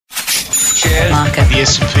market. The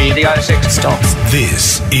S&P. The ASX stocks.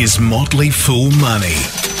 This is Motley Fool Money.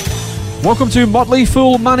 Welcome to Motley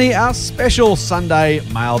Fool Money, our special Sunday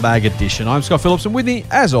mailbag edition. I'm Scott Phillips, and with me,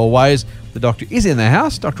 as always, the doctor is in the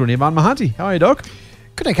house, Dr. Anirban Mahanti. How are you, Doc?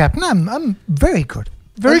 Good day, Captain. I'm very good.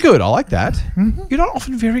 Very good. I like that. Mm-hmm. You're not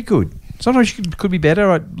often very good. Sometimes you could be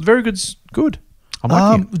better. Very good's good. I'm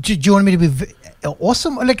like you. Do you want me to be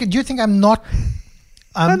awesome? Like, do you think I'm not?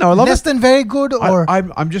 I love less than very good, or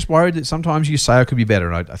I'm just worried that sometimes you say I could be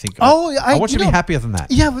better, and I think I want you to be happier than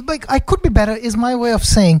that. Yeah, but like I could be better is my way of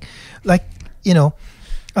saying, like, there's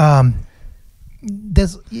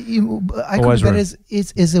I could be better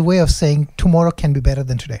is a way of saying tomorrow can be better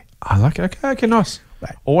than today. I like it. Okay, nice.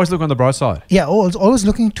 Right. Always look on the bright side. Yeah, always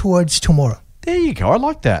looking towards tomorrow. There you go. I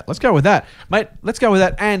like that. Let's go with that. Mate, let's go with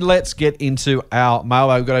that, and let's get into our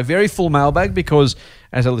mailbag. We've got a very full mailbag because,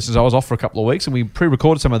 as our listeners, I was off for a couple of weeks and we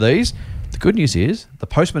pre-recorded some of these. The good news is the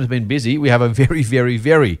postman has been busy. We have a very, very,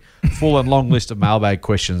 very full and long list of mailbag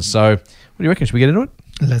questions. So what do you reckon? Should we get into it?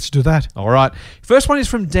 Let's do that. All right. First one is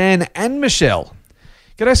from Dan and Michelle.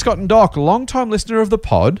 G'day, Scott and Doc. Long-time listener of the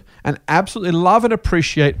pod and absolutely love and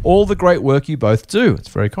appreciate all the great work you both do. It's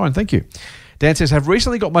very kind. Thank you. Dan says, have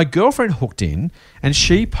recently got my girlfriend hooked in and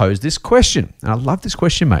she posed this question. And I love this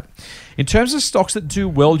question, mate. In terms of stocks that do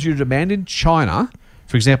well due to demand in China,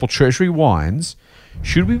 for example, Treasury wines,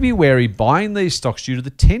 should we be wary buying these stocks due to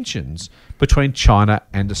the tensions between China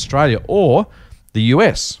and Australia or the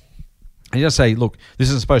US? And you just say, look, this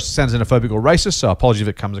isn't supposed to sound xenophobic or racist, so apologies if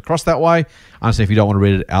it comes across that way. I understand if you don't want to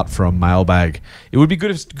read it out from mailbag. It would be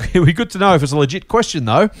good to know if it's a legit question,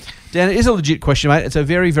 though. Dan, it is a legit question, mate. It's a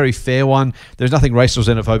very, very fair one. There's nothing racist or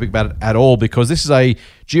xenophobic about it at all because this is a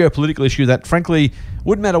geopolitical issue that, frankly,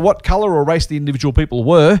 wouldn't matter what colour or race the individual people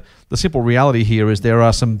were. The simple reality here is there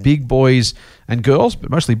are some big boys and girls,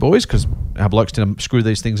 but mostly boys because our blokes tend to screw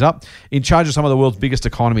these things up, in charge of some of the world's biggest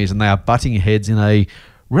economies, and they are butting heads in a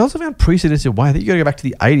relatively unprecedented way. I think you've got to go back to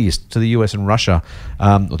the 80s, to the US and Russia,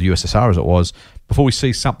 or the USSR as it was, before we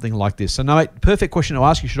see something like this. So, no, mate, perfect question to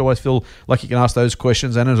ask. You should always feel like you can ask those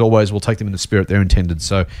questions, and as always, we'll take them in the spirit they're intended.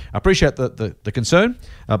 So I appreciate the concern,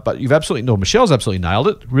 but Michelle's absolutely nailed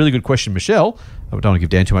it. Really good question, Michelle. I don't want to give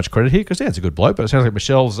Dan too much credit here because Dan's a good bloke, but it sounds like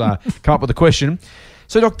Michelle's come up with the question.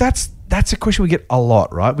 So, Doc, that's a question we get a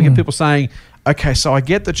lot, right? We get people saying, okay, so I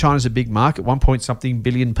get that China's a big market, 1-point-something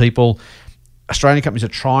billion people. Australian companies are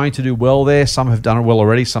trying to do well there. Some have done it well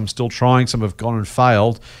already. Some still trying. Some have gone and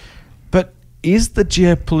failed. But is the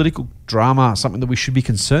geopolitical drama something that we should be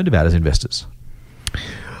concerned about as investors?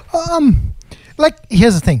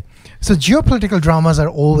 Here's the thing. So geopolitical dramas are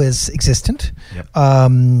always existent. Yep.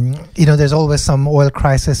 There's always some oil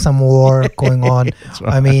crisis, some war going on.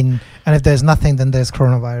 Right. I mean, and if there's nothing, then there's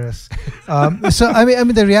coronavirus.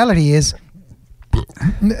 The reality is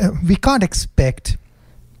we can't expect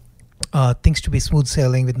things to be smooth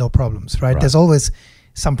sailing with no problems, right? There's always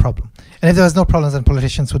some problem. And if there was no problems, then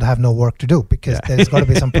politicians would have no work to do because there's got to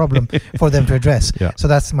be some problem for them to address. Yeah. So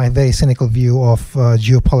that's my very cynical view of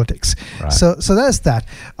geopolitics. Right. So there's that.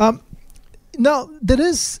 Now, there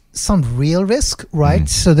is some real risk, right?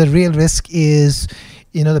 So the real risk is,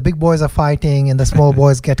 the big boys are fighting and the small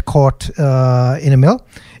boys get caught in a mill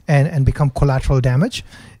and become collateral damage.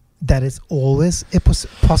 That is always a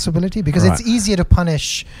possibility because it's easier to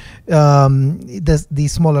punish the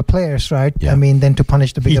smaller players, right? Yeah. I mean, than to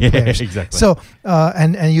punish the bigger players. Exactly. So,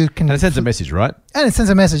 and you can... And it sends a message, right? And it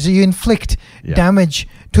sends a message. So you inflict damage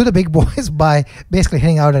to the big boys by basically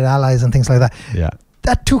hitting out at allies and things like that. Yeah.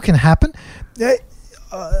 That too can happen.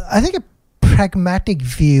 I think a pragmatic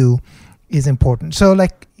view is important. So,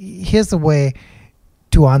 here's the way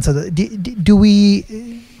to answer that. Do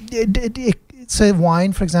we... So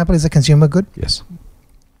wine, for example, is a consumer good. Yes.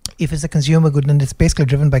 If it's a consumer good, then it's basically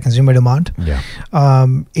driven by consumer demand. Yeah.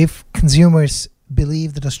 If consumers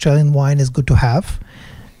believe that Australian wine is good to have,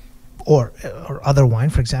 or other wine,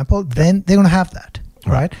 for example, then they're going to have that,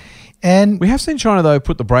 right? And we have seen China, though,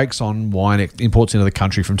 put the brakes on wine imports into the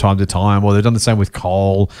country from time to time, or they've done the same with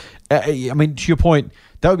coal. I mean, to your point,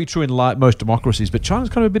 that would be true in most democracies, but China's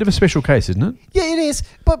kind of a bit of a special case, isn't it? Yeah, it is.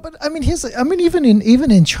 But I mean,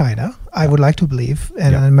 even in China, I would like to believe,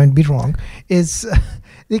 and I might be wrong, is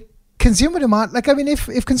the consumer demand.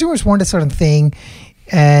 If consumers want a certain thing,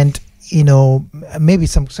 and maybe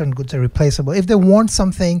some certain goods are replaceable. If they want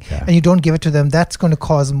something and you don't give it to them, that's going to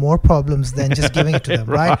cause more problems than just giving it to them,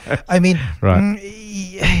 right? I mean,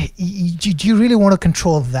 do you really want to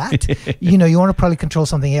control that? You want to probably control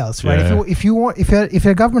something else, right? Yeah. If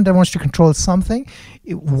you're a government that wants to control something,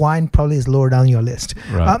 wine probably is lower down your list.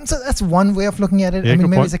 Right. So that's one way of looking at it. Yeah,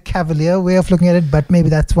 maybe it's a cavalier way of looking at it, but maybe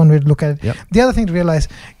that's one way to look at it. Yep. The other thing to realize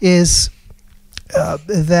is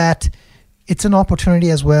that it's an opportunity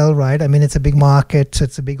as well, right? I mean, it's a big market, so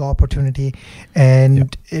it's a big opportunity.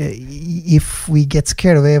 And if we get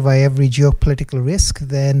scared away by every geopolitical risk,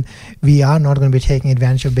 then we are not going to be taking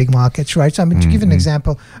advantage of big markets, right? So, I mean, to give an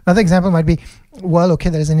example, another example might be, well, okay,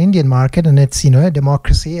 there's an Indian market and it's, a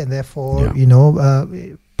democracy and therefore,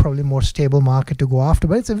 probably more stable market to go after,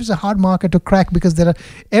 but it's a hard market to crack because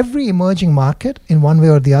every emerging market in one way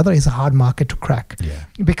or the other is a hard market to crack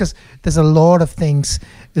because there's a lot of things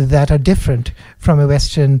that are different from a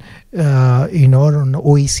Western, or an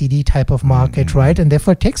OECD type of market, right? And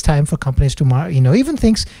therefore it takes time for companies to,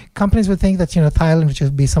 companies would think that, Thailand, which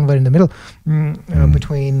would be somewhere in the middle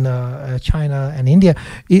between China and India,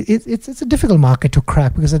 it's a difficult market to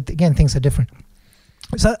crack because, again, things are different.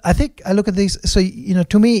 So I think I look at these. So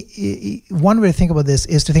to me, one way to think about this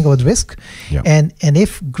is to think about risk, and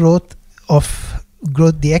if growth,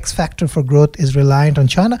 the X factor for growth is reliant on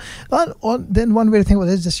China, then one way to think about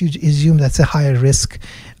this is just you assume that's a higher risk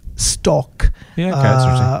stock,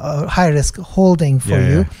 higher risk holding for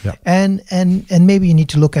you, and maybe you need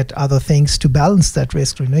to look at other things to balance that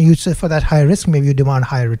risk. You say for that higher risk, maybe you demand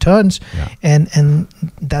higher returns, and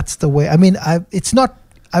that's the way. I mean, it's not.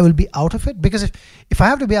 I will be out of it because if I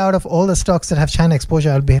have to be out of all the stocks that have China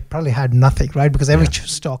exposure, I'll probably had nothing, right? Because every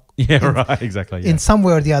stock, in some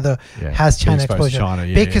way or the other, has China exposure.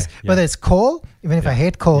 Because whether it's coal, even if I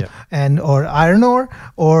hate coal, or iron ore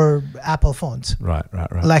or Apple phones, right.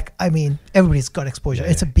 Like, I mean, everybody's got exposure.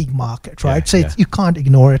 It's a big market, right? So you can't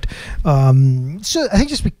ignore it. So I think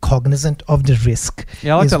just be cognizant of the risk.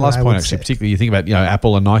 Yeah, I like that last point actually. Particularly, you think about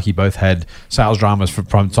Apple and Nike both had sales dramas for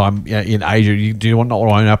prime time in Asia. Do you want not want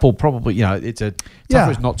to own Apple? Probably, it's a tough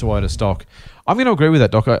risk not to own a stock. I'm going to agree with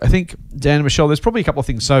that, Doc. I think, Dan and Michelle, there's probably a couple of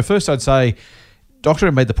things. So first, I'd say,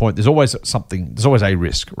 Doctor made the point, there's always a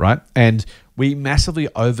risk, right? And we massively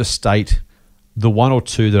overstate the one or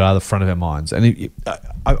two that are the front of our minds. And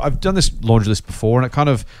I've done this laundry list before, and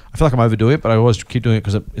I feel like I'm overdoing it, but I always keep doing it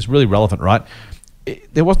because it's really relevant, right?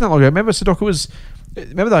 There wasn't that long ago. Remember, so Doc,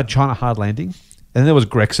 remember that China hard landing? And then there was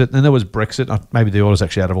Grexit, and then there was Brexit. Maybe the order's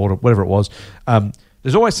actually out of order, whatever it was.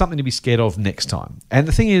 There's always something to be scared of next time. And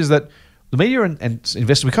the thing is that the media and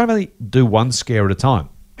investors, we kind of only do one scare at a time.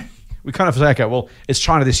 We kind of say, okay, well, it's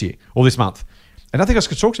China this year or this month. And nothing else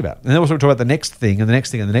talks about. And then also talk about the next thing and the next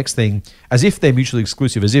thing and the next thing as if they're mutually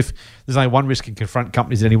exclusive, as if there's only one risk can confront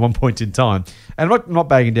companies at any one point in time. And I'm not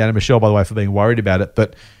bagging down to Michelle, by the way, for being worried about it.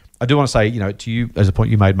 But I do want to say, to you, as a point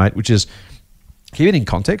you made, mate, which is keep it in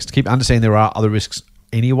context, keep understanding there are other risks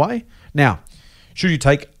anyway. Now, should you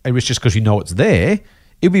take a risk just because you know it's there,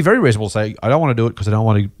 it would be very reasonable to say, I don't want to do it because I don't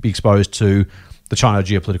want to be exposed to the China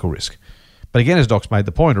geopolitical risk. But again, as Doc's made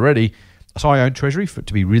the point already, so I own Treasury,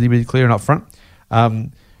 to be really, really clear and upfront.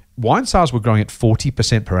 Wine sales were growing at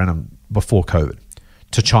 40% per annum before COVID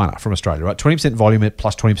to China from Australia, right? 20% volume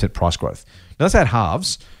plus 20% price growth. Now, that's at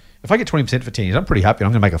halves. If I get 20% for 10 years, I'm pretty happy.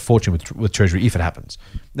 I'm going to make a fortune with Treasury if it happens.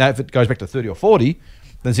 Now, if it goes back to 30 or 40, then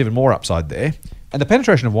there's even more upside there. And the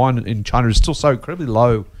penetration of wine in China is still so incredibly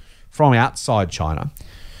low from outside China.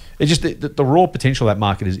 It's just the raw potential of that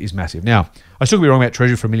market is massive. Now, I still could be wrong about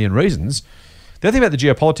Treasury for a million reasons. The other thing about the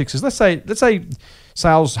geopolitics is let's say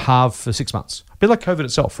sales halve for 6 months. A bit like COVID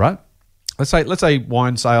itself, right? Let's say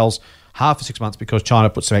wine sales halve for 6 months because China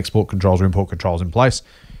put some export controls or import controls in place.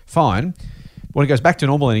 Fine. When it goes back to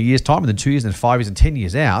normal in a year's time, and then 2 years, and then 5 years, and 10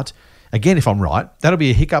 years out, again, if I'm right, that'll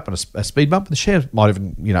be a hiccup and a speed bump. The shares might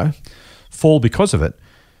even, fall because of it.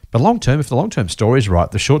 But long term, if the long-term story is right,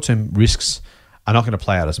 the short-term risks are not going to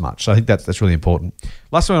play out as much. So I think that's really important.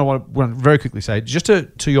 Last thing I want to very quickly say, just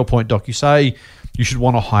to your point, Doc, you say you should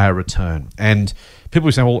want a higher return. And people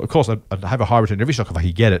are saying, well, of course, I'd have a higher return in every stock if I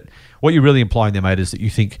could get it. What you're really implying there, mate, is that you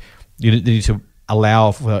think you need to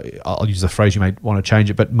allow for, I'll use the phrase, you may want to change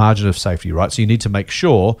it, but margin of safety, right? So you need to make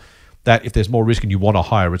sure that if there's more risk and you want a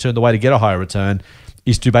higher return, the way to get a higher return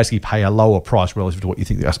is to basically pay a lower price relative to what you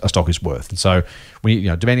think a stock is worth. And so when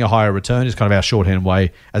demanding a higher return is kind of our shorthand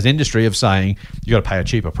way as an industry of saying you got to pay a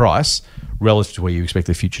cheaper price relative to where you expect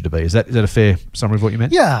the future to be. Is that a fair summary of what you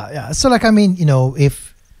meant? Yeah. So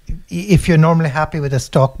if you're normally happy with a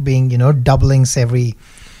stock being, doubling every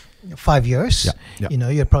 5 years,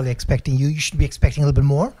 you're probably expecting, you should be expecting a little bit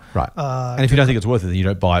more. Right. And if you don't think it's worth it, then you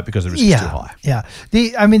don't buy it because the risk is too high. Yeah.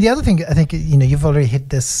 The other thing, I think, you've already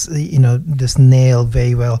hit this, this nail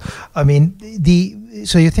very well.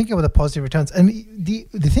 So you're thinking about the positive returns. And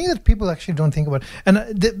the thing that people actually don't think about, and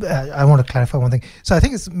I want to clarify one thing. So I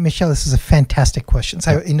think Michelle, this is a fantastic question.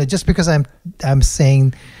 So, just because I'm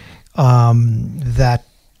saying that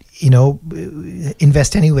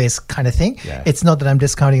invest anyways kind of thing. Yeah. It's not that I'm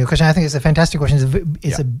discounting your question. I think it's a fantastic question.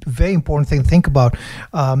 It's a very important thing to think about.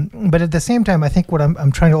 But at the same time, I think what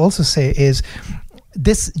I'm trying to also say is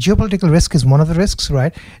this geopolitical risk is one of the risks,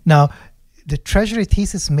 right? Now, the treasury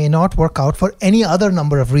thesis may not work out for any other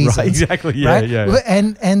number of reasons. Right, exactly. Yeah, right? yeah.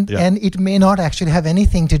 And it may not actually have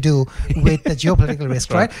anything to do with the geopolitical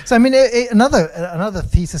risk, right? So I mean, another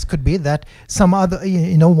thesis could be that some other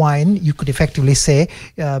wine, you could effectively say,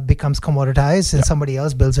 becomes commoditized, and somebody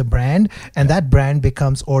else builds a brand, and that brand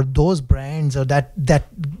becomes, or those brands, or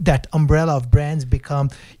that umbrella of brands become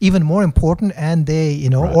even more important, and they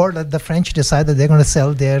or the French decide that they're going to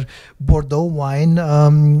sell their Bordeaux wine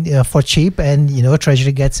for cheap. And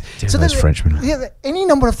treasury gets so those Frenchmen. Yeah, any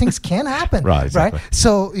number of things can happen. Right, exactly. Right.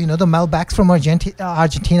 So the Malbecs from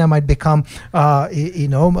Argentina might become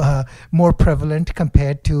more prevalent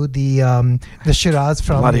compared to the Shiraz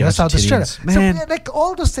from South Australia. Man. So like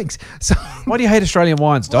all those things. So why do you hate Australian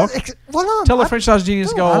wines, Doc? Tell the French Argentinians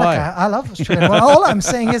to go away. I love Australian wine. All I'm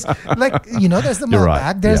saying is, there's the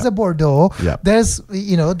Malbec, there's the Bordeaux, there's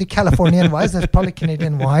the Californian wines, there's probably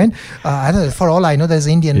Canadian wine. I don't know, for all I know, there's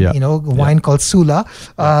Indian wine called Sula.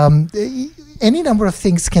 Any number of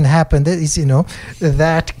things can happen that is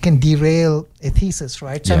that can derail a thesis,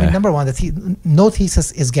 right? So I mean, number one, no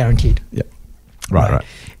thesis is guaranteed. Yeah. Right.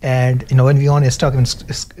 And when we own a stock, and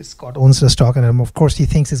Scott owns the stock, and of course he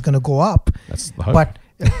thinks it's going to go up. That's the hope.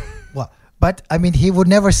 But I mean, he would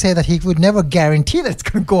never say that. He would never guarantee that it's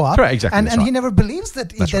going to go up. Right, exactly. And he never believes that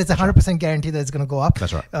there's a 100% guarantee that it's going to go up.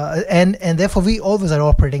 That's right. And therefore, we always are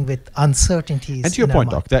operating with uncertainties. And to your point,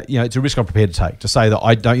 Doc, that it's a risk I'm prepared to take. To say that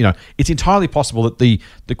I don't, it's entirely possible that the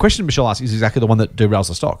question Michelle asked is exactly the one that derails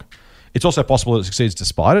the stock. It's also possible that it succeeds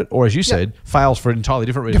despite it, or as you said, fails for an entirely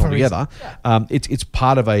different reason altogether. It's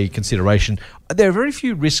part of a consideration. There are very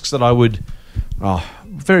few risks that I would,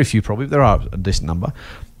 very few probably. There are a decent number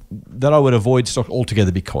that I would avoid stock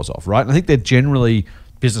altogether because of, right? And I think they're generally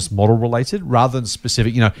business model related rather than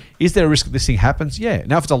specific. Is there a risk that this thing happens? Yeah.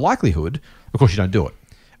 Now, if it's a likelihood, of course you don't do it.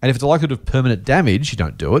 And if it's a likelihood of permanent damage, you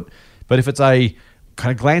don't do it. But if it's a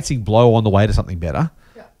kind of glancing blow on the way to something better,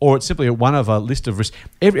 or it's simply one of a list of risks.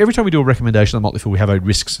 Every time we do a recommendation on Motley Fool, we have a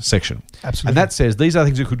risks section. Absolutely. And that says these are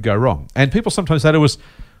things that could go wrong. And people sometimes say to us,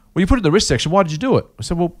 well, you put it in the risk section, why did you do it? I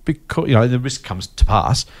said, well, because the risk comes to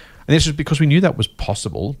pass. And this is because we knew that was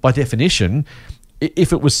possible. By definition,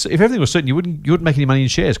 if everything was certain, you wouldn't make any money in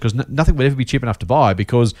shares because nothing would ever be cheap enough to buy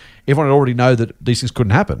because everyone would already know that these things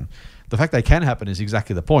couldn't happen. The fact they can happen is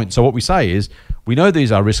exactly the point. So what we say is, we know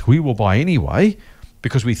these are risks we will buy anyway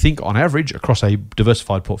because we think on average across a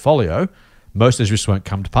diversified portfolio, most of those risks won't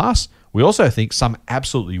come to pass. We also think some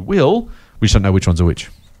absolutely will. We just don't know which ones are which.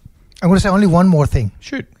 I'm going to say only one more thing.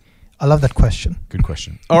 Shoot. I love that question. Good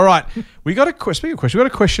question. All right. Speaking of question, we got a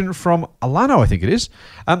question from Alano, I think it is.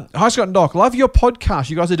 Hi, Scott and Doc. Love your podcast.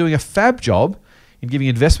 You guys are doing a fab job in giving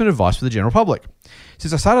investment advice for the general public.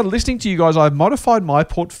 Since I started listening to you guys, I've modified my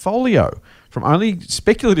portfolio from only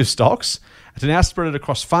speculative stocks to now spread it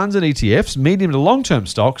across funds and ETFs, medium to long-term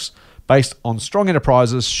stocks based on strong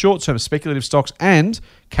enterprises, short-term speculative stocks, and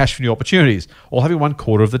cash for new opportunities, all having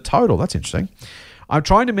 1/4 of the total. That's interesting. I'm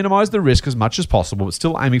trying to minimize the risk as much as possible, but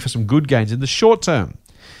still aiming for some good gains in the short term.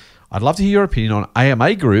 I'd love to hear your opinion on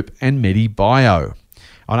AMA Group and MediBio.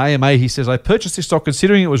 On AMA, he says, I purchased this stock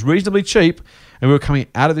considering it was reasonably cheap and we were coming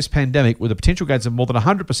out of this pandemic with the potential gains of more than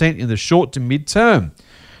 100% in the short to mid-term.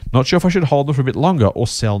 Not sure if I should hold them for a bit longer or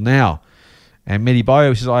sell now. And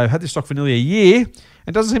MediBio says, I've had this stock for nearly a year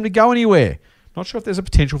and doesn't seem to go anywhere. Not sure if there's a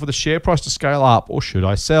potential for the share price to scale up or should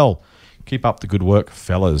I sell? Keep up the good work,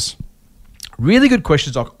 fellas. Really good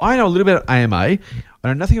questions, Doc. I know a little bit about AMA. I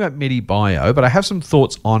know nothing about MediBio, but I have some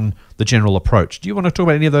thoughts on the general approach. Do you want to talk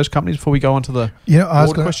about any of those companies before we go on to the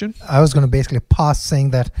question? I was going to basically pass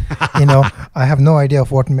saying that, I have no idea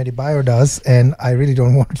of what MediBio does, and I really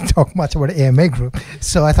don't want to talk much about AMA Group.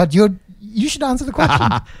 So I thought you should answer the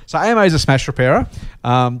question. So AMA is a smash repairer.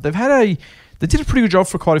 They did a pretty good job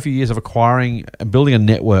for quite a few years of acquiring and building a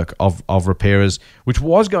network of repairers, which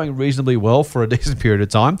was going reasonably well for a decent period of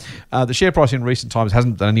time. The share price in recent times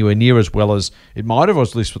hasn't done anywhere near as well as it might have, or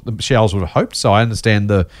at least the shareholders would have hoped. So I understand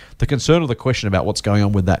the concern or the question about what's going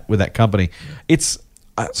on with that company. So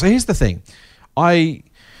here's the thing.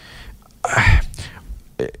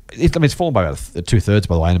 It's fallen by about 2/3,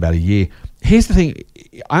 by the way, in about a year. Here's the thing.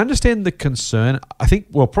 I understand the concern. I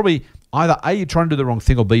think, probably either A, you're trying to do the wrong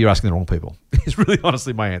thing, or B, you're asking the wrong people. It's really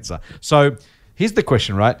honestly my answer. So here's the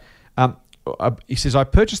question, right? He says, I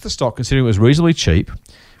purchased the stock considering it was reasonably cheap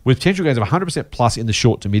with potential gains of 100% plus in the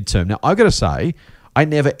short to mid-term. Now, I've got to say, I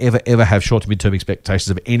never, ever, ever have short to mid-term expectations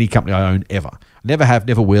of any company I own ever. Never have,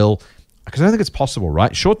 never will, because I don't think it's possible,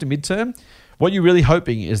 right? Short to mid-term, what you're really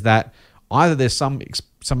hoping is that either there's some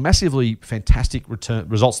massively fantastic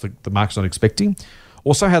results that the market's not expecting,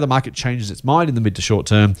 or somehow the market changes its mind in the mid to short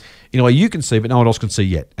term in a way you can see but no one else can see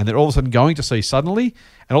yet. And they're all of a sudden going to see suddenly,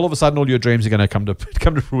 and all of a sudden all your dreams are going to come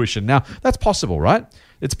to fruition. Now, that's possible, right?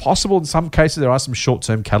 It's possible in some cases there are some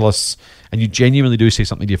short-term catalysts and you genuinely do see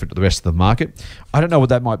something different to the rest of the market. I don't know what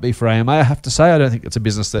that might be for AMA, I have to say. I don't think it's a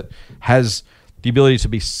business that has the ability to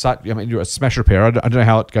be such, I mean, you're a smash repair. I don't know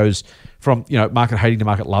how it goes from, market hating to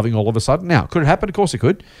market loving all of a sudden. Now, could it happen? Of course it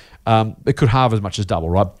could. It could halve as much as double,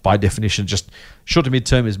 right? By definition, just short to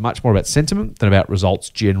mid-term is much more about sentiment than about results,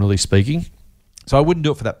 generally speaking. So I wouldn't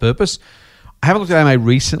do it for that purpose. I haven't looked at AMA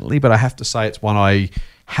recently, but I have to say it's one I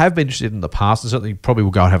have been interested in the past, and certainly probably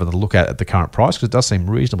will go and have a look at the current price, because it does seem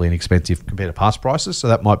reasonably inexpensive compared to past prices. So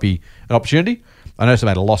that might be an opportunity. I noticed I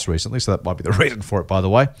made a loss recently, so that might be the reason for it, by the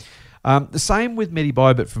way. The same with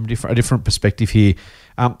MediBio, but from a different perspective here.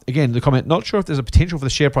 Again, the comment, not sure if there's a potential for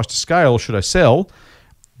the share price to scale, or should I sell?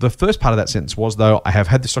 The first part of that sentence was, though, I have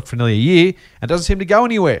had this stock for nearly a year and it doesn't seem to go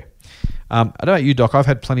anywhere. I don't know about you, Doc. I've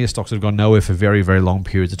had plenty of stocks that have gone nowhere for very, very long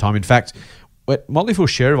periods of time. In fact, at Motley Fool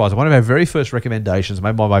Share Advisor, one of our very first recommendations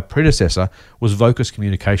made by my predecessor was Vocus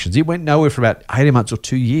Communications. It went nowhere for about 18 months or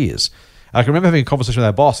 2 years. I can remember having a conversation with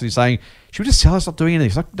our boss and he's saying, should we just sell it? It's not doing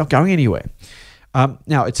anything. It's not going anywhere.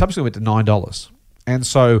 Now, it subsequently went to $9. And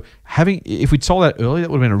so if we'd sold that early, that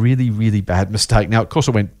would have been a really, really bad mistake. Now, of course,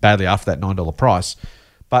 it went badly after that $9 price.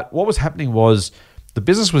 But what was happening was the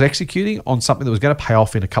business was executing on something that was going to pay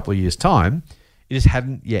off in a couple of years' time. It just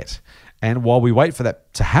hadn't yet. And while we wait for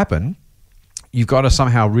that to happen, you've got to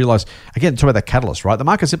somehow realize, again, talk about that catalyst, right? The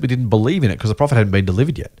market simply didn't believe in it because the profit hadn't been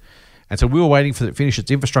delivered yet. And so we were waiting for it to finish its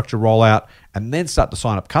infrastructure rollout and then start to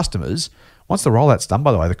sign up customers. Once the rollout's done,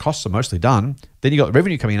 by the way, the costs are mostly done. Then you got the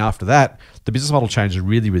revenue coming in after that. The business model changes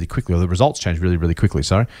really, really quickly, or the results change really, really quickly.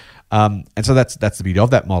 Sorry, and so that's the beauty of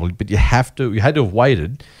that model. But you had to have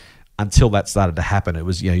waited until that started to happen. It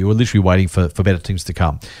was you were literally waiting for better things to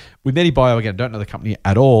come. With MediBio, again, don't know the company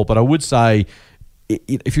at all, but I would say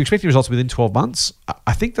if you're expecting results within 12 months,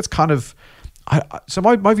 I think that's kind of. So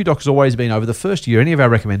my view, Doc, has always been over the first year, any of our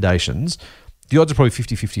recommendations, the odds are probably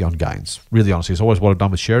 50-50 on gains. Really, honestly, it's always what I've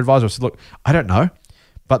done with Share Advisor. I said, look, I don't know.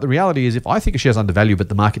 But the reality is if I think a share's undervalued but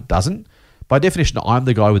the market doesn't, by definition, I'm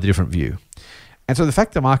the guy with a different view. And so the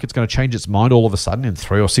fact the market's going to change its mind all of a sudden in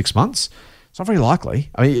 3 or 6 months, it's not very likely.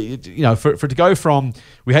 I mean, for it to go from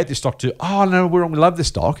we hate this stock to, oh, no, we love this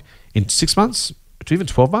stock in 6 months to even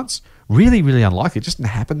 12 months, really, really unlikely. It just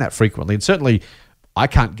doesn't happen that frequently. And certainly I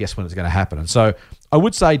can't guess when it's going to happen. And so I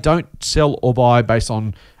would say don't sell or buy based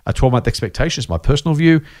on a 12-month expectation. It's my personal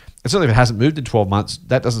view. And certainly if it hasn't moved in 12 months,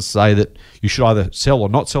 that doesn't say that you should either sell or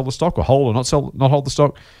not sell the stock, or hold or not hold the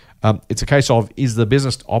stock. It's a case of, is the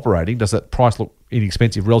business operating? Does that price look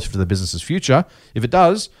inexpensive relative to the business's future? If it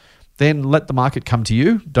does, then let the market come to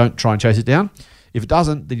you. Don't try and chase it down. If it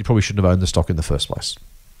doesn't, then you probably shouldn't have owned the stock in the first place.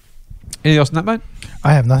 Anything else on that, mate?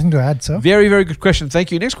 I have nothing to add, sir. Very, very good question.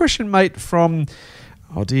 Thank you. Next question, mate, from...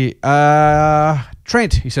 Oh, dear.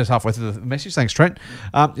 Trent, he says halfway through the message. Thanks, Trent.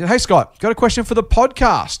 Hey, Scott, got a question for the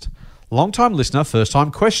podcast. Long-time listener,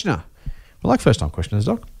 first-time questioner. We like first-time questioners,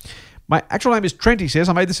 Doc. My actual name is Trent, he says.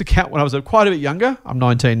 I made this account when I was quite a bit younger. I'm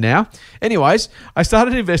 19 now. Anyways, I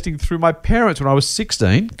started investing through my parents when I was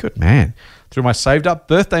 16. Good man. Through my saved-up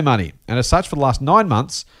birthday money. And as such, for the last 9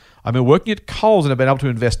 months, I've been working at Coles and have been able to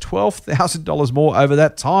invest $12,000 more over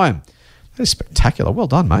that time. That is spectacular. Well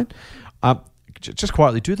done, mate. Just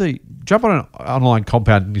quietly, jump on an online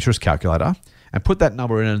compound interest calculator and put that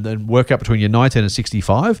number in and then work out between your 19 and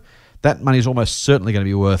 65. That money is almost certainly going to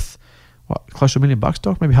be worth, what, close to $1 million,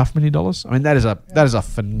 Doc? Maybe $500,000? I mean, that is a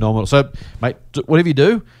phenomenal. So, mate, whatever you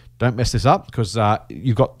do, don't mess this up, because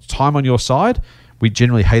you've got time on your side. We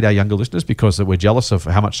generally hate our younger listeners because we're jealous of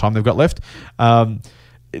how much time they've got left.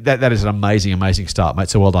 That is an amazing, amazing start, mate.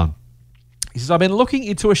 So well done. He says, I've been looking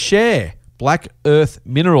into a share, Black Earth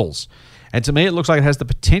Minerals. And to me, it looks like it has the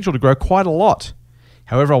potential to grow quite a lot.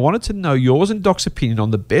 However, I wanted to know yours and Doc's opinion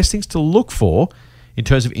on the best things to look for in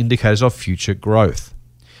terms of indicators of future growth.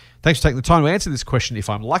 Thanks for taking the time to answer this question. If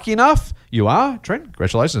I'm lucky enough, you are, Trent.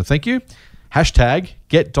 Congratulations and thank you. Hashtag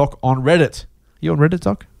get Doc on Reddit. You on Reddit,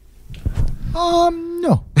 Doc?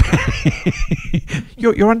 No.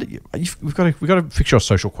 You're under. We've got to fix your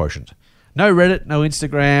social quotient. No Reddit, no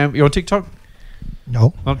Instagram. You're on TikTok?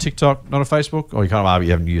 No. Not on TikTok, not on Facebook? Oh, you can't argue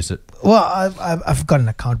you haven't used it. Well, I've got an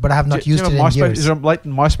account, but I have not used it in years. Is there a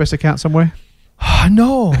latent MySpace account somewhere?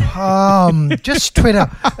 No. Just Twitter.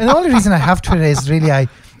 And the only reason I have Twitter is really I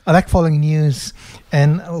like following news.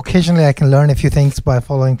 And occasionally I can learn a few things by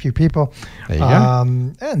following a few people. There you go.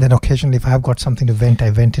 And then occasionally if I have got something to vent, I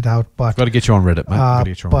vent it out. But Got to get you on Reddit, mate. Got to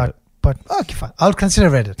get you on Reddit. But okay, fine. I'll consider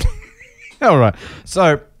Reddit. All right.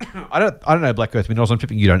 So I don't know Black Earth Minerals. I'm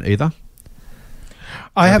tipping you don't either.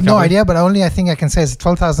 I have no idea, but I think I can say is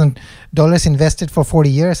 $12,000 invested for 40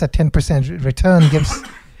 years at 10% return gives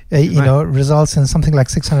results in something like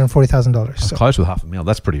 $640,000. So Close with $500,000.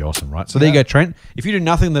 That's pretty awesome, right? So there you go, Trent. If you do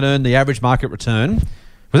nothing that earned the average market return,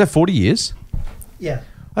 was that 40 years? yeah.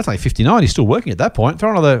 That's like 59. He's still working at that point.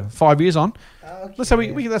 Throw another 5 years on. Okay. Let's say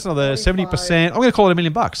we that's another 70%. I'm going to call it $1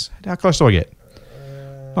 million. How close do I get?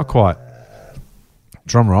 Not quite.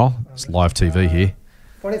 Drum roll. It's live TV here.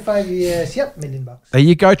 45 years. Yep, $1 million. There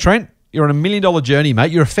you go, Trent. You're on $1 million journey,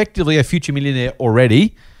 mate. You're effectively a future millionaire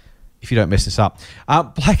already if you don't mess this up.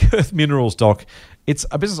 Black Earth Minerals, Doc. It's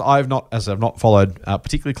a business I've not followed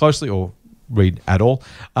particularly closely or read at all.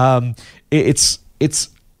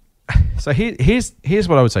 So here's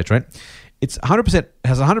what I would say, Trent. It's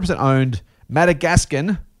 100% owned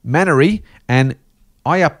Madagascan, Mannery, and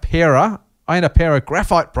Iapera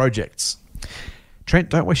graphite projects. Trent,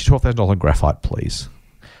 don't waste your $12,000 on graphite, please.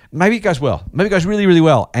 Maybe it goes well. Maybe it goes really, really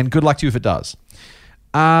well, and good luck to you if it does.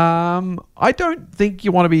 I don't think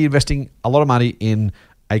you want to be investing a lot of money in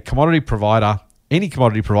a commodity provider, any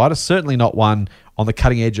commodity provider, certainly not one on the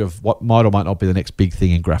cutting edge of what might or might not be the next big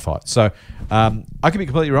thing in graphite. So I could be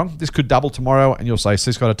completely wrong. This could double tomorrow, and you'll say,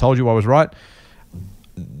 Scott, I told you I was right.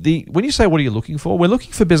 When you say what are you looking for, we're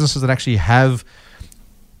looking for businesses that actually have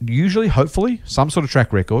usually, hopefully, some sort of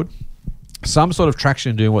track record, some sort of traction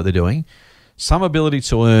in doing what they're doing, some ability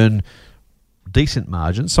to earn decent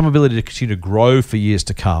margins, some ability to continue to grow for years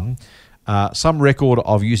to come, some record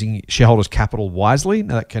of using shareholders' capital wisely.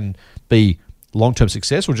 Now that can be long-term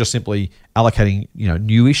success or just simply allocating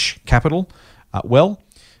newish capital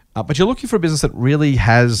but you're looking for a business that really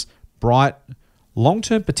has bright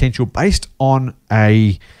long-term potential based on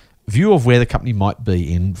a view of where the company might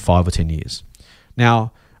be in 5 or 10 years.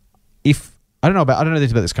 Now, if I don't know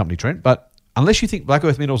anything about this company, Trent, but unless you think Black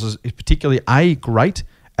Earth Minerals is particularly A, great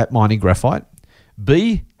at mining graphite,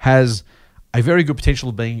 B, has a very good potential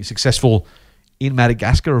of being successful in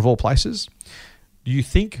Madagascar of all places, do you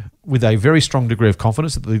think with a very strong degree of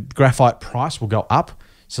confidence that the graphite price will go up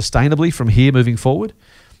sustainably from here moving forward,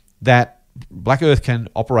 that Black Earth can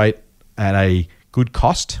operate at a good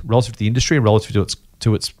cost relative to the industry and relative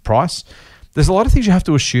to its price? There's a lot of things you have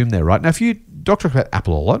to assume there, right? Now, Doc talked about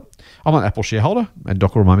Apple a lot. I'm an Apple shareholder, and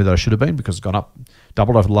Doc will remind me that I should have been because it's gone up,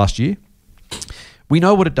 doubled over the last year. We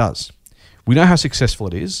know what it does. We know how successful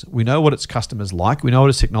it is. We know what its customers like. We know what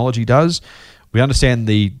its technology does. We understand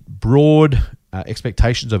the broad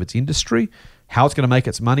expectations of its industry, how it's going to make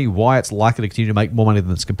its money, why it's likely to continue to make more money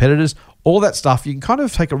than its competitors. All that stuff you can kind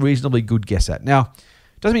of take a reasonably good guess at. Now,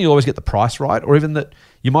 doesn't mean you always get the price right, or even that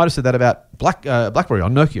you might have said that about BlackBerry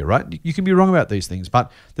on Nokia, right? You can be wrong about these things,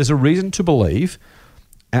 but there's a reason to believe,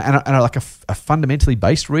 and like a fundamentally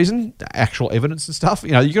based reason, actual evidence and stuff.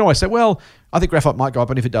 You can always say, well, I think graphite might go up,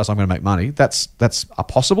 and if it does, I'm going to make money. That's a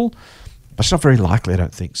possible, but it's not very likely, I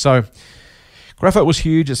don't think. So graphite was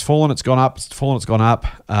huge. It's fallen. It's gone up. It's fallen. It's gone up.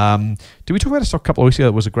 Did we talk about a stock a couple of weeks ago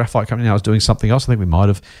that was a graphite company? Now I was doing something else. I think we might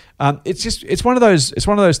have. It's one of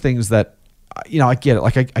those things that I get it.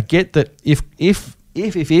 Like I get that if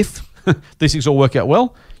these things all work out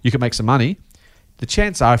well, you can make some money. The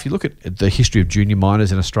chance are, if you look at the history of junior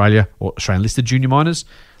miners in Australia or Australian listed junior miners,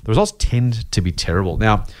 the results tend to be terrible.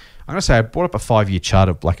 Now, I'm going to say I brought up a 5-year chart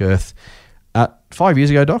of Black Earth. 5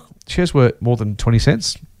 years ago, Doc, shares were more than 20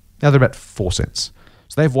 cents. Now they're about 4 cents.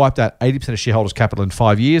 So they've wiped out 80% of shareholders' capital in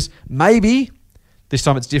 5 years. Maybe this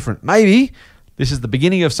time it's different. Maybe this is the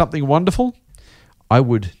beginning of something wonderful. I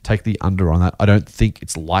would take the under on that. I don't think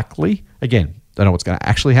it's likely. Again, don't know what's going to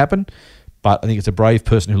actually happen, but I think it's a brave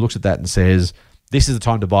person who looks at that and says, this is the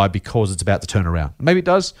time to buy because it's about to turn around. Maybe it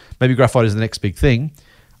does. Maybe graphite is the next big thing.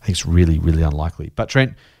 I think it's really, really unlikely. But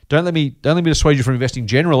Trent, don't let me dissuade you from investing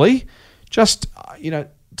generally. Just,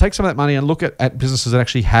 take some of that money and look at businesses that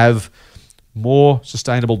actually have more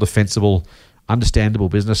sustainable, defensible, understandable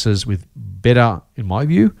businesses with better, in my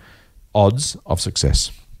view, odds of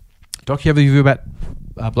success. Doc, you have a view about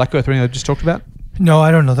Black Earth or anything I just talked about? No,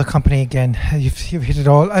 I don't know the company again. You've hit it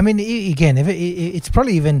all. I mean, again, if it's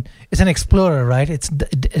probably it's an explorer, right? It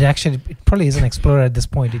probably is an explorer at this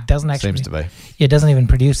point. It doesn't actually seems to be. It doesn't even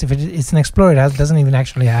produce. If it's an explorer, it doesn't even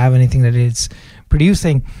actually have anything that it's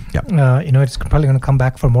producing. Yep. It's probably going to come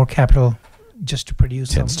back for more capital just to produce.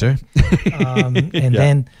 Tends to.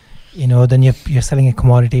 Then you're selling a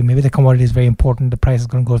commodity. Maybe the commodity is very important. The price is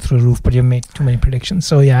going to go through the roof, but you've made too many predictions.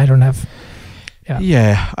 So yeah, I don't have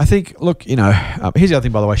Yeah, I think, look, here's the other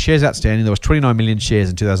thing, by the way. Shares outstanding. There was 29 million shares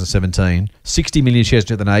in 2017, 60 million shares in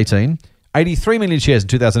 2018, 83 million shares in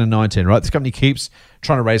 2019, right? This company keeps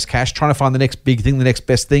trying to raise cash, trying to find the next big thing, the next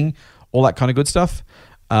best thing, all that kind of good stuff.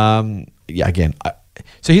 Again,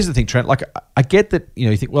 so here's the thing, Trent. Like, I get that,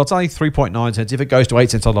 you think, well, it's only 3.9 cents. If it goes to 8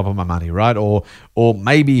 cents, I'll double my money, right? Or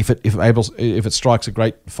maybe if it strikes a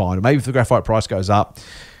great find, or maybe if the graphite price goes up.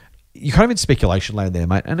 You're kind of in speculation land there,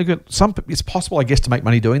 mate. And again, it's possible, I guess, to make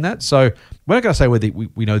money doing that. So we're not going to say whether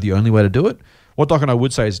we know the only way to do it. What Doc and I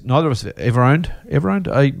would say is neither of us have ever owned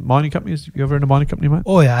a mining company. Have you ever owned a mining company, mate?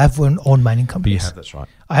 Oh yeah, I've owned mining companies. But you have, that's right.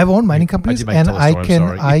 I have owned mining companies, and I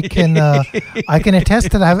can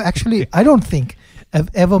attest that I don't think I've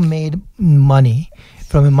ever made money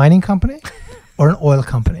from a mining company or an oil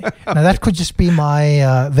company. Now that could just be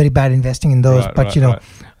my very bad investing in those,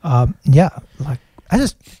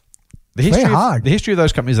 The history of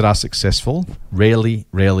those companies that are successful rarely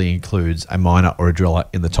includes a miner or a driller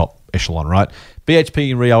in the top echelon, right?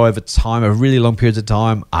 BHP and Rio over time, over really long periods of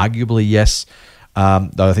time, arguably yes. Though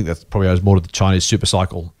I think that probably owes more to the Chinese super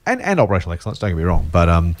cycle and operational excellence, don't get me wrong. But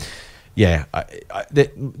our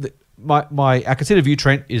considered view,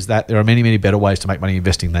 Trent, is that there are many, many better ways to make money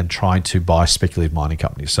investing than trying to buy speculative mining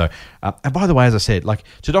companies. So, and by the way, as I said, like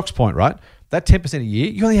to Doc's point, right, that 10% a year,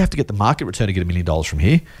 you only have to get the market return to get $1 million from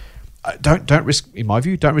here. Don't risk, in my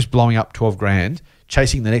view, blowing up 12 grand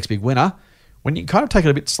chasing the next big winner when you can kind of take it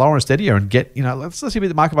a bit slower and steadier and get, let's see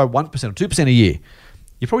the market by 1% or 2% a year.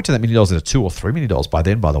 You probably turn that $1 million into $2 or $3 million by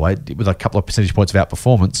then, by the way, with a couple of percentage points of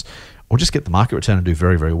outperformance, or just get the market return and do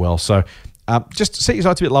very, very well. So just set your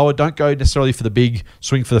sights a bit lower. Don't go necessarily for the big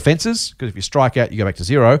swing for the fences, because if you strike out, you go back to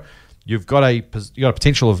zero. You've got a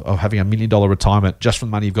potential of having $1 million retirement just from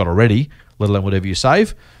the money you've got already, let alone whatever you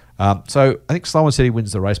save. So I think slow and steady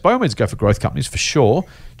wins the race. By all means, go for growth companies for sure.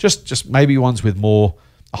 Just maybe ones with a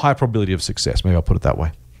higher probability of success. Maybe I'll put it that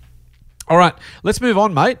way. All right, let's move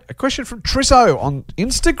on, mate. A question from Trisso on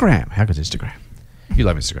Instagram. How good's Instagram? You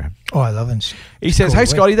love Instagram. Oh, I love Instagram. He says, "Hey,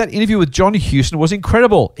 Scotty, that interview with John Hewson was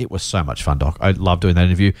incredible. It was so much fun, Doc. I love doing that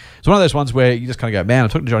interview. It's one of those ones where you just kind of go, man, I'm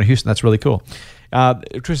talking to John Hewson. That's really cool."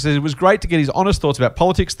 Trish says, "It was great to get his honest thoughts about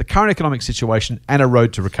politics, the current economic situation, and a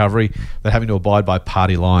road to recovery without having to abide by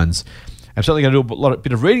party lines. I'm certainly going to do a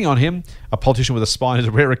bit of reading on him. A politician with a spine is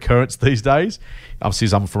a rare occurrence these days.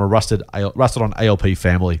 Obviously, I'm from a rusted on ALP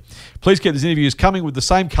family. Please keep these interviews coming with the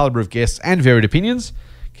same caliber of guests and varied opinions.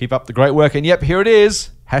 Keep up the great work. And yep, here it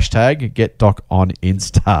is. Hashtag get Doc on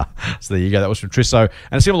Insta." So there you go. That was from Trisso.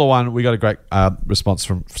 And a similar one, we got a great response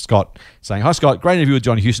from Scott saying, "Hi, Scott. Great interview with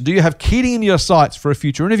John Hewson. Do you have Keating in your sights for a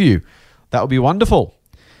future interview? That would be wonderful."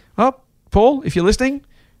 Well, Paul, if you're listening,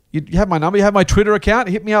 you have my number. You have my Twitter account.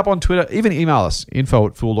 Hit me up on Twitter. Even email us,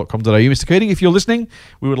 info@fool.com.au. Mr. Keating, if you're listening,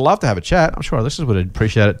 we would love to have a chat. I'm sure our listeners would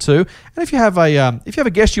appreciate it too. And if you have a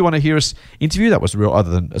guest you want to hear us interview, that was real. Other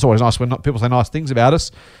than, it's always nice when people say nice things about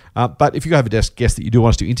us. But if you have a guest that you do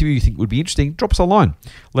want us to interview, you think would be interesting, drop us a line.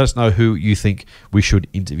 Let us know who you think we should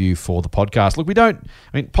interview for the podcast. Look,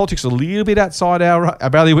 politics is a little bit outside our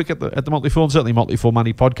bailiwick at the Motley Fool, and certainly Motley Fool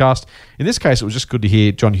Money podcast. In this case, it was just good to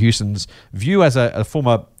hear John Hewson's view as a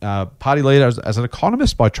former party leader, as an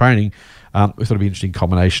economist by training. We thought it'd be an interesting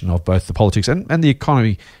combination of both the politics and the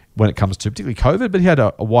economy when it comes to particularly COVID, but he had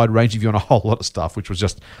a wide range of view on a whole lot of stuff, which was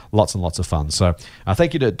just lots and lots of fun. So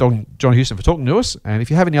thank you to John Hewson for talking to us. And if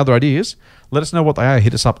you have any other ideas, let us know what they are.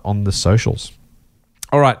 Hit us up on the socials.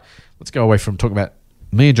 All right, let's go away from talking about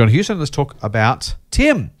me and John Hewson. Let's talk about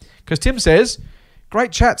Tim, because Tim says,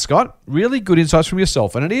 "Great chat, Scott. Really good insights from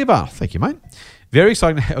yourself and an earbar." Thank you, mate. Very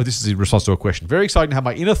exciting. This is in response to a question. "Very exciting to have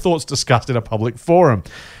my inner thoughts discussed in a public forum."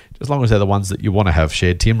 As long as they're the ones that you want to have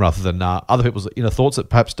shared, Tim, rather than other people's inner thoughts that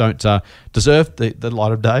perhaps don't deserve the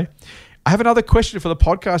light of day. "I have another question for the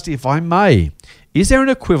podcast, if I may. Is there an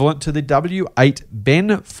equivalent to the W8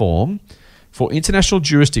 Ben form for international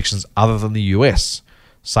jurisdictions other than the US?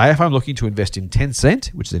 Say if I'm looking to invest in Tencent,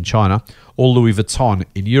 which is in China, or Louis Vuitton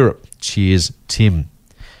in Europe. Cheers, Tim."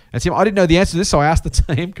 And Tim, I didn't know the answer to this, so I asked the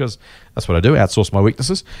team, because that's what I do, outsource my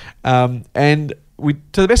weaknesses. And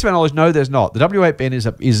to the best of our knowledge, no, there's not. The W8 Ben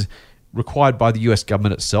is required by the US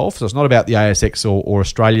government itself, so it's not about the ASX or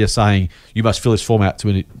Australia saying you must fill this form out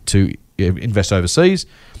to invest overseas.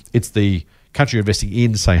 It's the country you're investing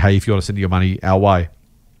in saying, hey, if you want to send your money our way,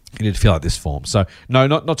 you need to fill out this form. So no,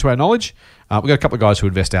 not to our knowledge. We've got a couple of guys who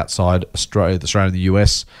invest outside Australia and the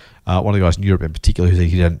US. One of the guys in Europe in particular who said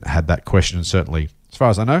he hadn't had that question, and certainly, as far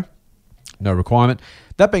as I know, no requirement.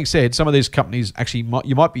 That being said, some of these companies actually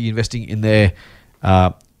you might be investing in their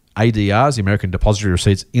ADRs, the American Depository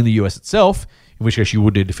Receipts, in the US itself. in which case you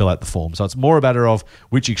would need to fill out the form. So it's more a matter of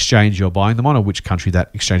which exchange you're buying them on or which country that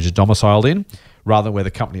exchange is domiciled in, rather than where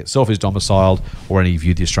the company itself is domiciled or any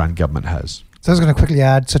view the Australian government has. So I was going to quickly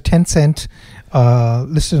add, so Tencent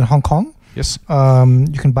listed in Hong Kong. Yes.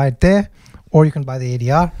 You can buy it there, or you can buy the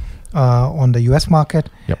ADR on the US market.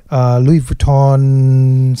 Yep. Louis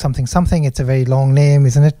Vuitton something. It's a very long name,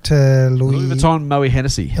 isn't it? Louis Vuitton Moet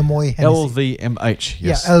Hennessy. Moet Hennessy. LVMH.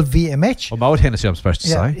 Yes. Yeah, LVMH. Or Moet Hennessy, I'm supposed to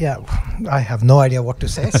say. Yeah, I have no idea what to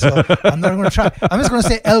say, so I'm not going to try. I'm just going to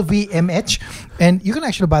say LVMH, and you can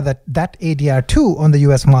actually buy that ADR too on the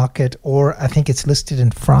US market, or I think it's listed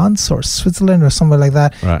in France or Switzerland or somewhere like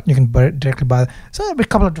that. Right. You can directly buy it. So there are a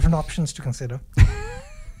couple of different options to consider.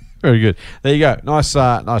 Very good. There you go. Nice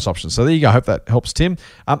options. So there you go. I hope that helps, Tim.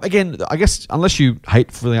 Again, I guess unless you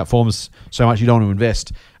hate filling out forms so much you don't want to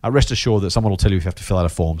invest, rest assured that someone will tell you if you have to fill out a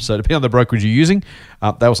form. So depending on the brokerage you're using,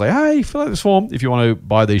 they will say, hey, fill out this form if you want to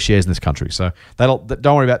buy these shares in this country. So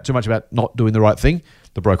don't worry too much about not doing the right thing.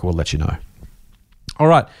 The broker will let you know. All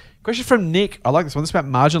right. Question from Nick. I like this one. This is about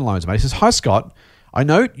margin loans, mate. He says, hi, Scott. I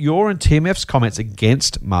note your and TMF's comments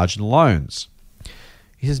against margin loans.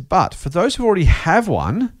 He says, but for those who already have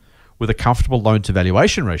one with a comfortable loan to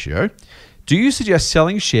valuation ratio, do you suggest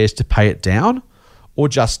selling shares to pay it down or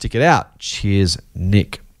just stick it out? Cheers,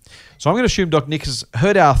 Nick. So I'm going to assume Doc Nick has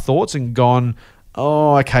heard our thoughts and gone,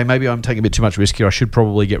 oh, okay, maybe I'm taking a bit too much risk here. I should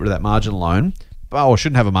probably get rid of that margin loan. Or I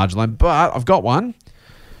shouldn't have a margin loan, but I've got one.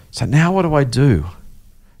 So now what do I do?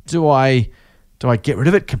 Do I get rid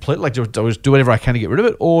of it completely? Like, do I do whatever I can to get rid of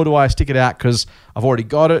it? Or do I stick it out because I've already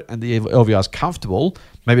got it and the LVR is comfortable?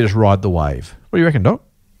 Maybe just ride the wave. What do you reckon, Doc?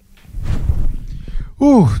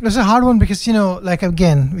 Ooh, that's a hard one because, like,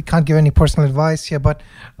 again, we can't give any personal advice here, but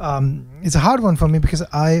it's a hard one for me because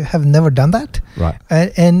I have never done that. Right.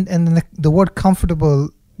 And the word comfortable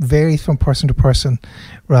varies from person to person,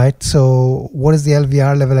 right? So what is the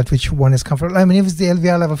LVR level at which one is comfortable? I mean, if it's the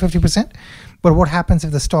LVR level 50%, but what happens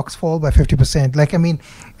if the stocks fall by 50%? Like, I mean,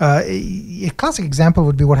 a classic example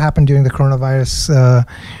would be what happened during the coronavirus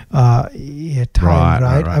time,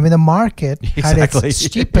 right? I mean, the market had its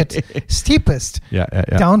steepest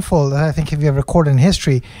downfall that I think if you have recorded in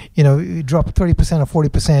history. It dropped 30% or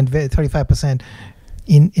 40%, 35%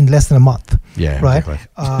 in less than a month. Yeah, right.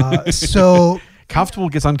 Exactly. So comfortable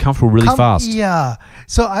gets uncomfortable really fast. Yeah.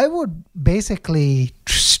 So I would basically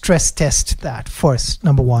stress test that first.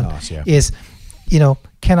 Number one is,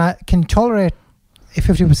 can tolerate a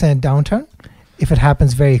 50% downturn if it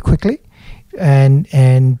happens very quickly, and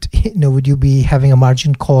would you be having a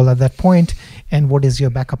margin call at that point, and what is your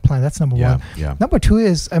backup plan? That's number one. Yeah. Number two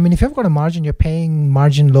is, I mean, if you've got a margin, you're paying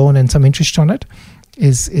margin loan and some interest on it,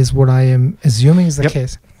 is what I am assuming is the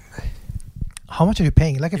case. How much are you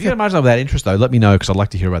paying? Like, if you get a margin of that interest, though, let me know because I'd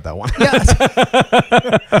like to hear about that one. Yeah.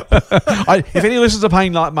 If any listeners are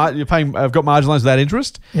paying, have got margin loans with that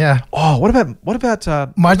interest. Yeah. Oh, what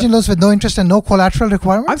about margin loans with no interest and no collateral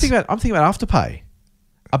requirements? I'm thinking about Afterpay,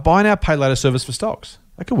 a buy now, pay later service for stocks.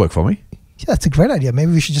 That could work for me. Yeah, that's a great idea.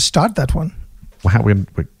 Maybe we should just start that one. Well, I don't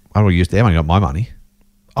want to use their money, not my money.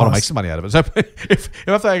 I want to make some money out of it. So if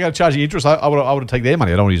I thought I got to charge you interest, I would take their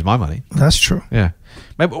money. I don't want to use my money. That's true. Yeah.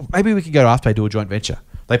 Maybe we could go to Afterpay, do a joint venture.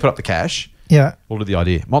 They put up the cash. Yeah. We'll do the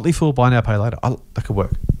idea. Motley Fool, buy now, pay later. That could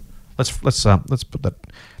work. Let's put that.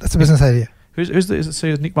 That's a business idea. Is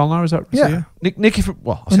it Nick Molnar? Is that? Yeah. Nick, if you're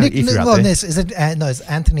out there. It's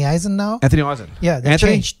Anthony Eisen now. Anthony Eisen. Yeah,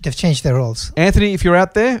 they've changed their roles. Anthony, if you're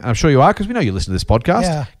out there, and I'm sure you are because we know you listen to this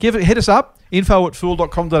podcast. Yeah. Hit us up,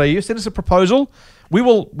 info@fool.com.au. Send us a proposal. We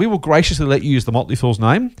will graciously let you use the Motley Fool's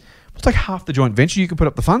name. We'll take half the joint venture. You can put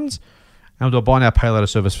up the funds, and we'll do a buy now, pay later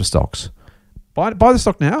service for stocks. Buy the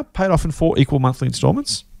stock now, pay it off in 4 equal monthly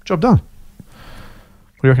installments. Job done.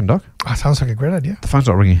 What do you reckon, Doc? That sounds like a great idea. The phone's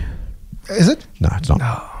not ringing. Is it? No, it's not.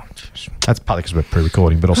 No. That's partly because we're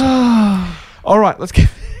pre-recording, but also. All right, let's get.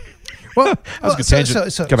 Well, that was a good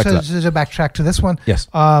tangent. So go back to that. To backtrack to this one. Yes.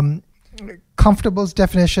 Comfortable's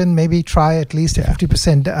definition, maybe try at least a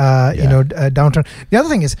 50% downturn. The other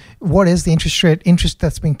thing is, what is the interest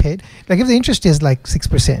that's being paid? Like, if the interest is like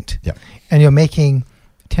 6%, and you're making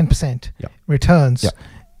 10% returns,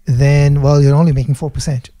 then you're only making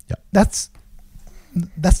 4%. Yeah. That's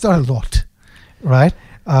not a lot, right?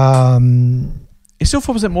 It's still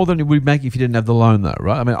 4% more than you would make if you didn't have the loan, though,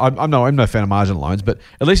 right? I mean, I'm no fan of margin loans, but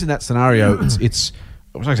at least in that scenario, it's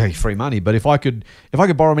I was not going to say free money, but if I could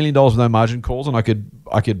borrow $1 million with no margin calls and I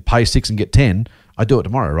could pay 6 and get 10, I'd do it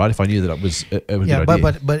tomorrow, right? If I knew that it was a good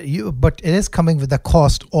idea. But it is coming with the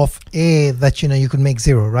cost of that you could make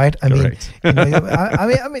zero, right? Correct.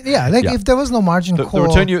 If there was no margin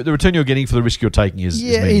call, the return you're getting for the risk you're taking is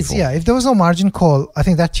meaningful. If there was no margin call, I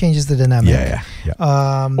think that changes the dynamic.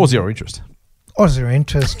 Or zero interest. Or if the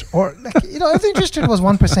interest rate was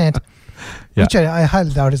 1%, which I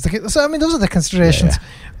highly doubt is the case. So those are the considerations.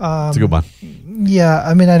 It's a good one. Yeah,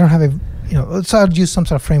 I don't have so I'd use some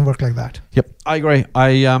sort of framework like that. Yep, I agree.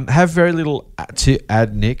 I have very little to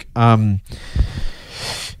add, Nick. Look,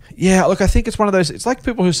 I think it's one of those. It's like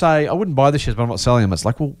people who say, "I wouldn't buy the shares, but I'm not selling them." It's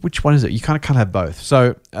like, well, which one is it? You kind of can't have both.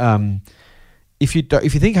 So, if you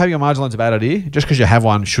think having a margin loan is a bad idea, just because you have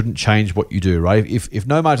one shouldn't change what you do, right? If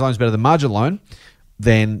no margin loan is better than margin loan,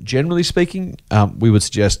 then generally speaking, we would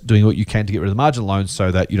suggest doing what you can to get rid of the margin loan so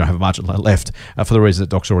that you don't have a margin loan left for the reason that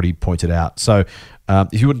Doc's already pointed out. So,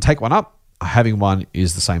 if you wouldn't take one up, having one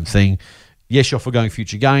is the same thing. Yes, you're foregoing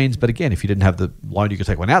future gains, but again, if you didn't have the loan, you could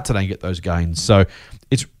take one out today and get those gains. So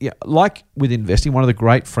it's like with investing, one of the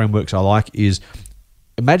great frameworks I like is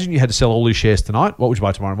imagine you had to sell all these shares tonight. What would you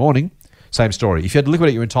buy tomorrow morning? Same story. If you had to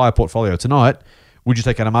liquidate your entire portfolio tonight, would you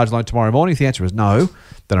take out a margin loan tomorrow morning? If the answer is no,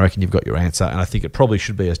 then I reckon you've got your answer. And I think it probably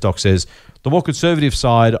should be, as Doc says, the more conservative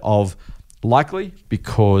side of likely,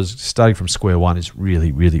 because starting from square one is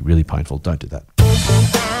really, really, really painful. Don't do that.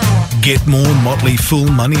 Get more Motley Fool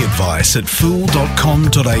money advice at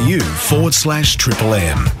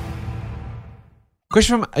fool.com.au/MMM.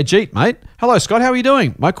 Question from Ajit, mate. Hello, Scott. How are you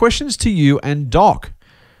doing? My question is to you and Doc.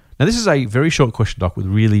 Now, this is a very short question, Doc, with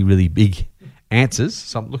really, really big answers.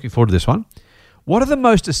 So I'm looking forward to this one. What are the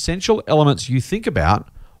most essential elements you think about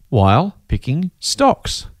while picking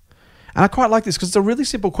stocks? And I quite like this because it's a really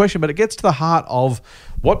simple question, but it gets to the heart of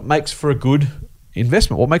what makes for a good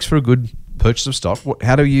investment, what makes for a good purchase of stock.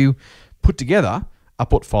 How do you put together a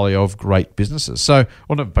portfolio of great businesses? So,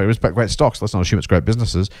 great stocks. Let's not assume it's great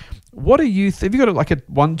businesses. What do you have you got like a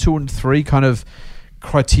 1, 2, and 3 kind of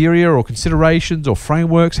criteria or considerations or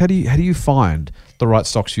frameworks? How do you find the right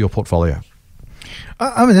stocks for your portfolio?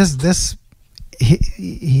 Ajit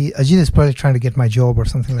is probably trying to get my job or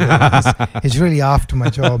something like that. He's really after my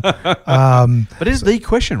job. But it's the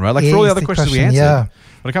question, right? Like for all the other questions we answered,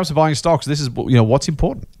 when it comes to buying stocks, this is what's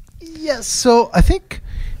important. Yes. So I think,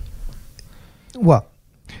 I'll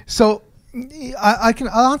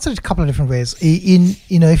answer it a couple of different ways.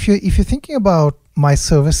 If you're thinking about my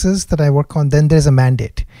services that I work on, then there's a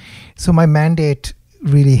mandate. So my mandate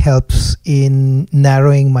really helps in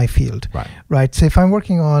narrowing my field, right? So if I'm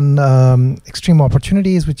working on extreme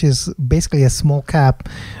opportunities, which is basically a small cap,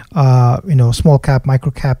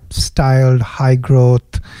 micro cap styled, high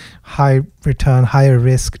growth, high return, higher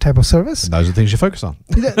risk type of service. And those are the things you focus on.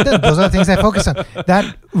 Those are the things I focus on.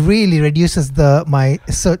 That really reduces my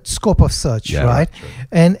scope of search, right?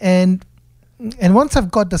 And once I've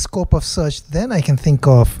got the scope of search, then I can think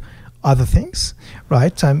of other things,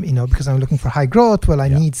 right? So because I'm looking for high growth, I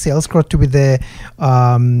need sales growth to be there.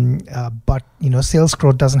 But sales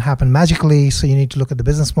growth doesn't happen magically. So you need to look at the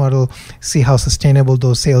business model, see how sustainable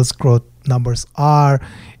those sales growth numbers are.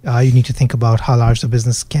 You need to think about how large the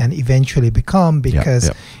business can eventually become, because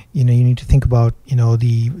you need to think about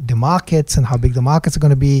the markets and how big the markets are going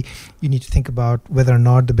to be. You need to think about whether or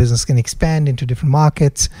not the business can expand into different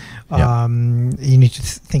markets. You need to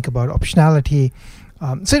think about optionality.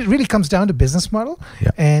 So it really comes down to business model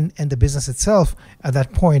and the business itself at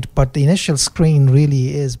that point. But the initial screen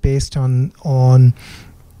really is based on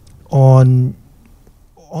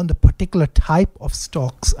the particular type of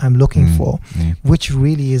stocks I'm looking for, which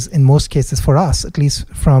really is, in most cases for us, at least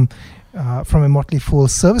from a Motley Fool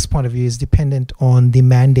service point of view, is dependent on the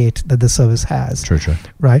mandate that the service has. True.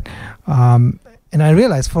 Right? And I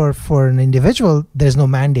realize for an individual, there's no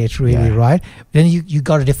mandate really, right? Then you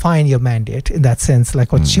got to define your mandate in that sense.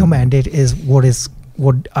 Like, what's your mandate is what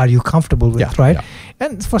are you comfortable with, right? Yeah.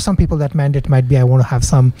 And for some people, that mandate might be, I want to have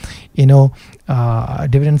some,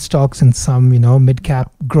 dividend stocks and some, mid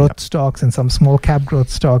cap growth stocks and some small cap growth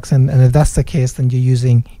stocks. And if that's the case, then you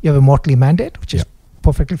have a Motley mandate, which is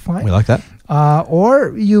perfectly fine. We like that.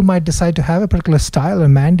 Or you might decide to have a particular style or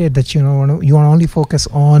mandate that you want to only focus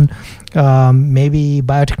on maybe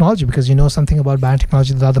biotechnology, because you know something about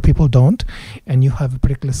biotechnology that other people don't, and you have a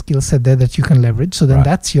particular skill set there that you can leverage. So then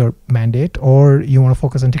that's your mandate. Or you want to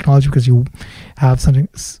focus on technology because you have some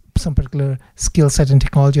particular skill set in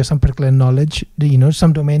technology or some particular knowledge,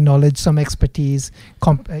 some domain knowledge, some expertise,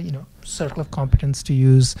 circle of competence, to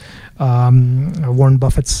use Warren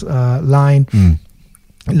Buffett's line.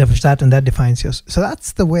 Leverage that, and that defines yours. So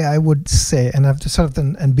that's the way I would say, and I've just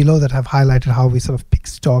and below that I've highlighted how we sort of pick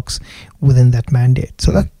stocks within that mandate.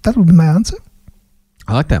 So that would be my answer.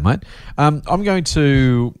 I like that, mate. I'm going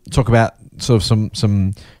to talk about sort of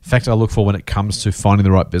some factors I look for when it comes to finding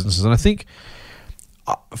the right businesses. And I think,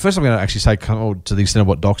 first I'm going to actually say kind of to the extent of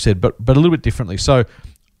what Doc said, but a little bit differently. So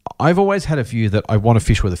I've always had a view that I want to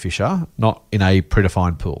fish where the fish are, not in a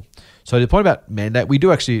predefined pool. So the point about mandate, we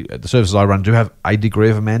do actually, at the services I run, do have a degree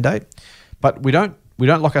of a mandate, but we don't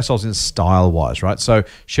lock ourselves in style-wise, right? So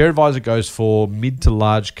Share Advisor goes for mid to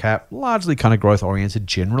large cap, largely kind of growth-oriented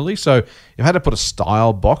generally. So if I had to put a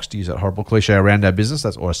style box, to use that horrible cliche, around our business,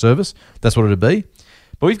 or a service, that's what it'd be.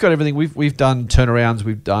 But we've got everything. We've done turnarounds,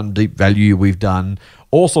 we've done deep value, we've done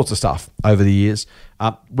all sorts of stuff over the years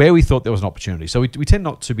where we thought there was an opportunity. So we tend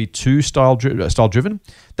not to be too style-driven.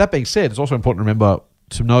 That being said, it's also important to remember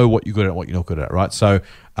to know what you're good at and what you're not good at, right? So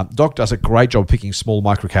Doc does a great job picking small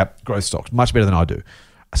microcap growth stocks, much better than I do.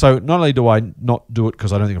 So not only do I not do it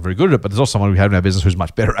because I don't think I'm very good at it, but there's also someone we have in our business who's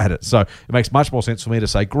much better at it. So it makes much more sense for me to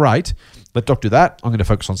say, great, let Doc do that. I'm going to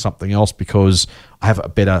focus on something else because I have a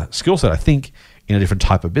better skill set, I think, in a different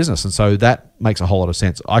type of business. And so that makes a whole lot of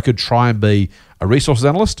sense. I could try and be a resources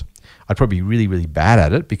analyst. I'd probably be really, really bad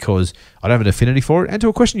at it because I don't have an affinity for it. And to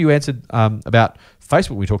a question you answered about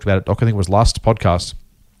Facebook, we talked about it, Doc, I think it was last podcast.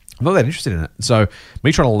 I'm not that interested in it. So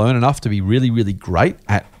me trying to learn enough to be really, really great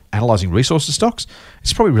at analysing resources stocks,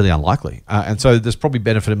 it's probably really unlikely. And so there's probably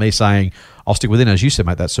benefit of me saying, I'll stick within, as you said,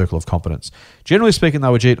 mate, that circle of competence. Generally speaking,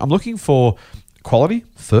 though, Ajit, I'm looking for quality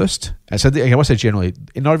first. And so I want to say generally,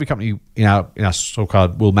 not every company in our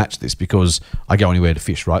scorecard will match this because I go anywhere to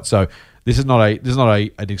fish, right? So this is not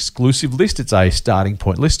an exclusive list. It's a starting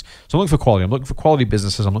point list. So I'm looking for quality. I'm looking for quality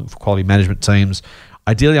businesses. I'm looking for quality management teams.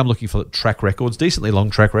 Ideally, I'm looking for track records, decently long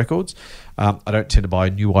track records. I don't tend to buy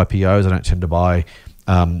new IPOs. I don't tend to buy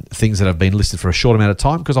things that have been listed for a short amount of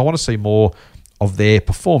time because I want to see more of their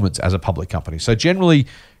performance as a public company. So generally,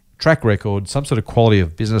 track record, some sort of quality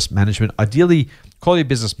of business management, ideally quality of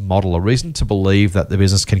business model, a reason to believe that the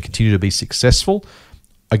business can continue to be successful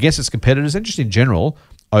against its competitors and just in general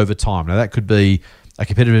over time. Now, that could be a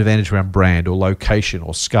competitive advantage around brand or location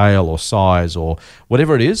or scale or size or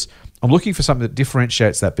whatever it is. I'm looking for something that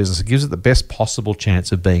differentiates that business and gives it the best possible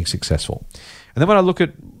chance of being successful. And then when I look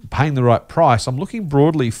at paying the right price, I'm looking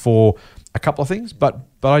broadly for a couple of things, but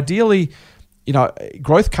ideally,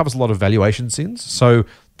 growth covers a lot of valuation sins. So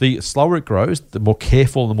the slower it grows, the more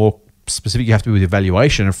careful and the more specific you have to be with your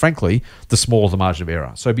valuation, and frankly, the smaller the margin of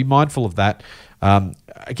error. So be mindful of that.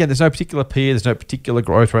 Again, there's no particular peer, there's no particular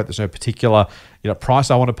growth rate, there's no particular price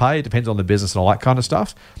I want to pay. It depends on the business and all that kind of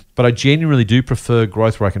stuff. But I genuinely do prefer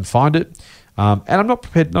growth where I can find it. And I'm not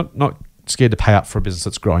prepared, not scared to pay up for a business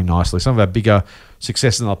that's growing nicely. Some of our bigger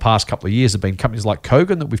successes in the past couple of years have been companies like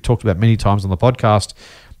Kogan that we've talked about many times on the podcast,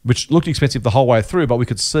 which looked expensive the whole way through, but we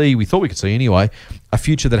thought we could see anyway, a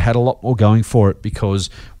future that had a lot more going for it because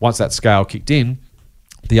once that scale kicked in,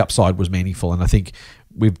 the upside was meaningful. And I think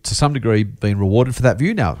we've, to some degree, been rewarded for that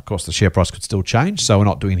view. Now, of course, the share price could still change, so we're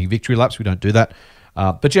not doing any victory laps. We don't do that.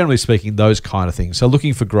 But generally speaking, those kind of things. So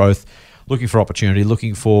looking for growth, looking for opportunity,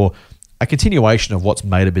 looking for a continuation of what's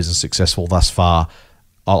made a business successful thus far.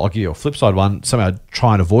 I'll give you a flip side one. Something I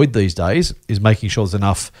try and avoid these days is making sure there's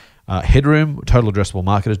enough headroom, total addressable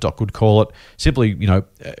market, as Doc would call it, simply,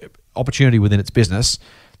 opportunity within its business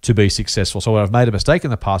to be successful. So when I've made a mistake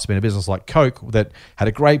in the past, been a business like Coke that had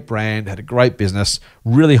a great brand, had a great business,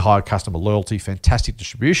 really high customer loyalty, fantastic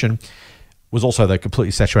distribution, was also though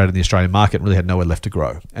completely saturated in the Australian market and really had nowhere left to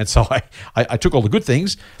grow. And so I took all the good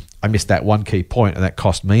things, I missed that one key point, and that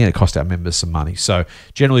cost me and it cost our members some money. So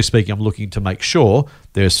generally speaking, I'm looking to make sure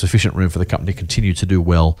there's sufficient room for the company to continue to do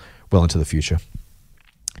well into the future.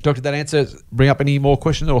 Doctor, did that answer bring up any more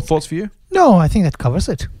questions or thoughts for you? No, I think that covers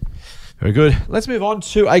it. Very good. Let's move on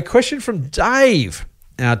to a question from Dave.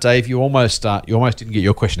 Now, Dave, you almost didn't get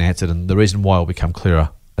your question answered, and the reason why will become clearer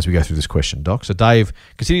as we go through this question, Doc. So, Dave,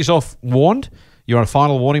 consider yourself warned. You're on a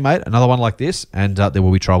final warning, mate. Another one like this, and there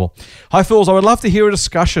will be trouble. Hi, Fools. I would love to hear a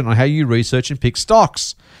discussion on how you research and pick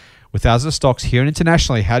stocks. With thousands of stocks here and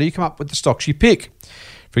internationally, how do you come up with the stocks you pick?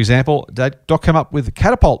 For example, did Doc come up with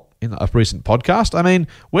Catapult in a recent podcast? I mean,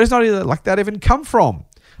 where's not like that even come from?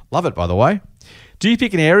 Love it, by the way. Do you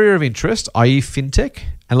pick an area of interest, i.e. fintech,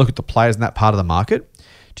 and look at the players in that part of the market?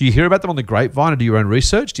 Do you hear about them on the grapevine or do your own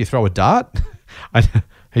research? Do you throw a dart?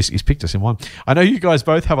 He's picked us in one. I know you guys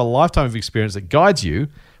both have a lifetime of experience that guides you,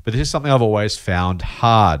 but this is something I've always found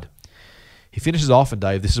hard. He finishes off, and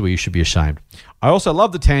Dave, this is where you should be ashamed. I also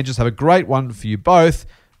love the tangents. Have a great one for you both.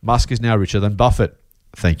 Musk is now richer than Buffett.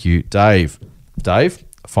 Thank you, Dave. Dave,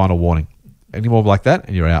 final warning. Any more like that,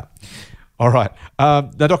 and you're out. All right. Now,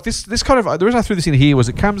 Doc, this kind of, the reason I threw this in here was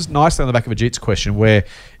it comes nicely on the back of Ajit's question where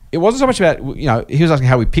it wasn't so much about, he was asking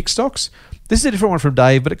how we pick stocks. This is a different one from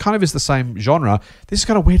Dave, but it kind of is the same genre. This is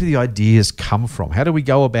kind of, where do the ideas come from? How do we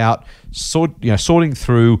go about sorting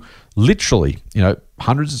through literally,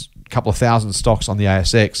 hundreds, couple of thousand stocks on the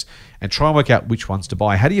ASX and try and work out which ones to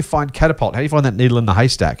buy? How do you find Catapult? How do you find that needle in the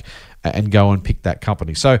haystack and go and pick that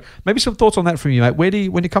company? So maybe some thoughts on that from you, mate. Where do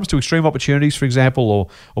you, when it comes to extreme opportunities, for example,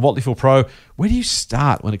 or Motley Fool Pro, where do you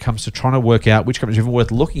start when it comes to trying to work out which companies are even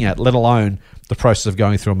worth looking at, let alone the process of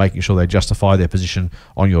going through and making sure they justify their position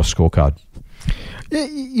on your scorecard?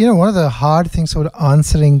 Yeah, one of the hard things about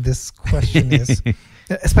answering this question is,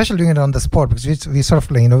 especially doing it on the spot, because we sort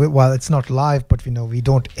of while it's not live, but we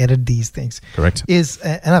don't edit these things. Correct.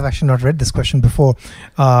 And I've actually not read this question before,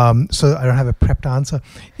 so I don't have a prepped answer.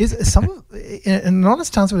 An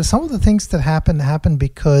honest answer is some of the things that happen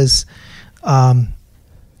because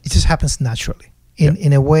it just happens naturally.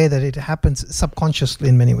 In a way that it happens subconsciously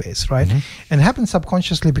in many ways, right? Mm-hmm. And it happens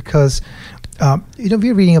subconsciously because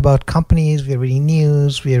we're reading about companies, we're reading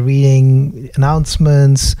news, we're reading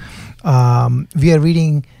announcements, we are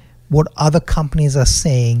reading what other companies are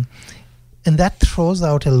saying, and that throws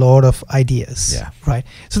out a lot of ideas, right?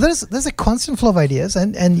 So there's a constant flow of ideas,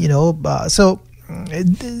 and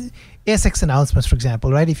ASX announcements, for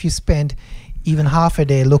example, right? If you spend even half a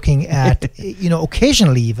day looking at,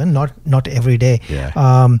 occasionally even, not every day.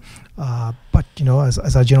 Yeah. But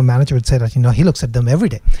as our general manager would say that he looks at them every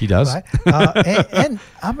day. He does. Right? And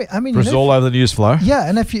I mean, it's all over the news flow. Yeah,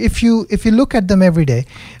 and if you look at them every day,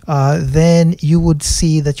 then you would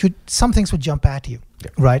see that some things would jump at you.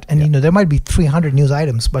 Yep. Right, and there might be 300 news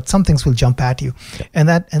items, but some things will jump at you, and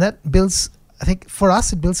that builds. I think for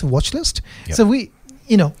us, it builds a watch list. Yep. So we,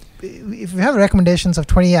 if we have recommendations of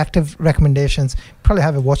 20 active recommendations, probably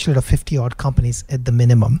have a watch list of 50 odd companies at the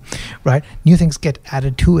minimum, right? New things get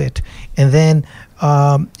added to it, and then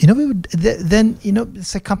we would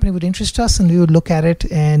say company would interest us, and we would look at it,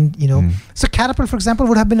 and so Catapult, for example,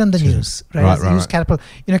 would have been on the news, right? Right. Catapult.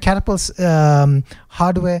 Catapult's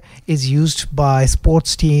hardware is used by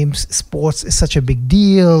sports teams. Sports is such a big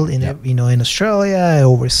deal in Australia,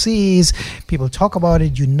 overseas. People talk about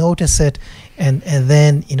it. You notice it. And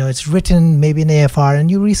then it's written maybe in AFR,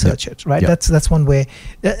 and you research it, right? That's one way.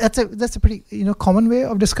 That's a pretty common way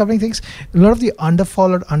of discovering things. A lot of the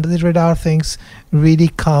underfollowed, under the radar things really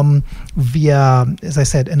come via, as I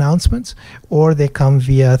said, announcements, or they come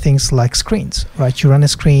via things like screens, right? You run a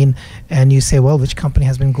screen and you say, well, which company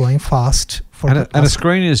has been growing fast? And a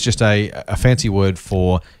screen is just a fancy word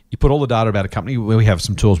for, you put all the data about a company. Where we have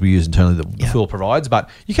some tools we use internally that the Fool provides,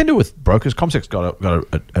 but you can do it with brokers. Comsec's got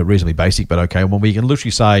a reasonably basic, but okay, when we can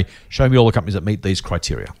literally say, show me all the companies that meet these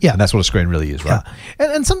criteria. Yeah. And that's what a screen really is, right?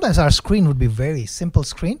 Yeah. And sometimes our screen would be very simple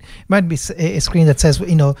screen. It might be a screen that says,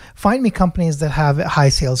 find me companies that have high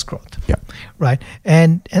sales growth. Yeah. Right.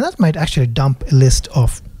 And that might actually dump a list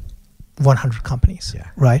of 100 companies,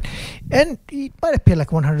 right? And it might appear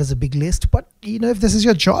like 100 is a big list, but if this is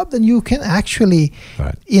your job, then you can actually,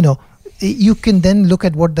 you can then look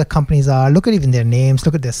at what the companies are, look at even their names,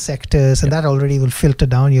 look at their sectors, and that already will filter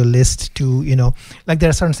down your list to, like there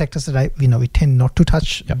are certain sectors that we tend not to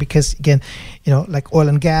touch because again, like oil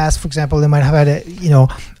and gas, for example, they might have had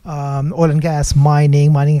oil and gas,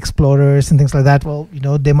 mining explorers and things like that. Well,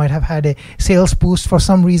 they might have had a sales boost for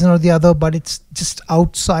some reason or the other, but it's just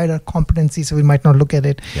outside our competency, so we might not look at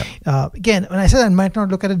it. Again, when I say I might not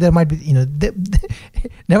look at it, there might be,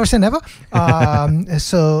 never say never.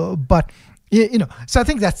 So I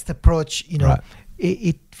think that's the approach.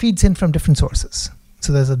 It feeds in from different sources.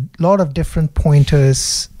 So there's a lot of different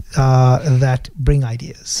pointers that bring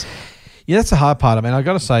ideas. Yeah, that's the hard part. I mean, I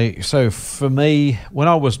got to say, so for me, when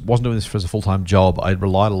I wasn't doing this as a full-time job, I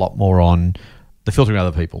relied a lot more on the filtering of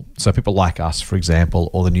other people. So people like us, for example,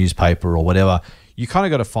 or the newspaper or whatever. You kind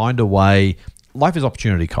of got to find a way. Life is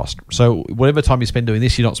opportunity cost. So whatever time you spend doing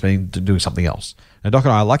this, you're not spending doing something else. Now, Doc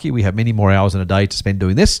and I are lucky. We have many more hours in a day to spend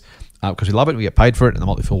doing this because we love it. We get paid for it, and the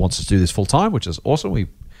Motley Fool wants us to do this full-time, which is awesome. We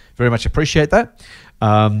very much appreciate that.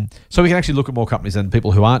 So we can actually look at more companies than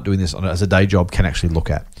people who aren't doing this as a day job can actually look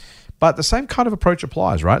at. But the same kind of approach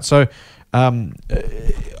applies, right? So I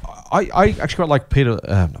actually quite like not Peter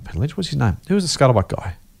Lynch, what's his name? Who was the Scuttlebutt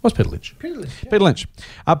guy? What's Peter Lynch? Peter Lynch. Yeah. Peter Lynch.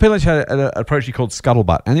 Peter Lynch had an approach he called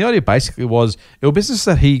Scuttlebutt. And the idea basically was it was business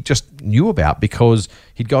that he just knew about because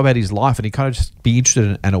he'd go about his life and he'd kind of just be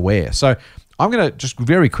interested and aware. So I'm going to just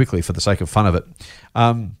very quickly, for the sake of fun of it,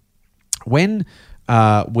 when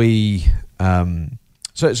we...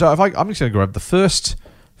 So if I'm just going to grab the first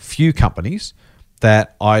few companies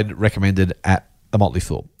that I'd recommended at the Motley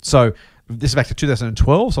Fool. So this is back to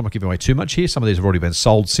 2012, so I'm not giving away too much here. Some of these have already been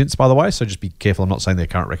sold since, by the way, so just be careful. I'm not saying they're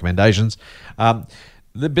current recommendations.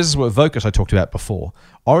 the business with Vocus I talked about before.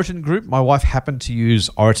 Origin Group, my wife happened to use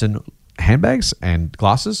Origin handbags and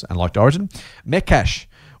glasses and liked Origin. Metcash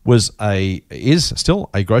is still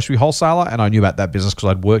a grocery wholesaler, and I knew about that business because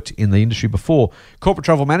I'd worked in the industry before. Corporate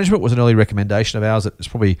Travel Management was an early recommendation of ours. It's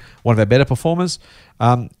probably one of our better performers.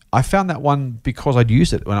 I found that one because I'd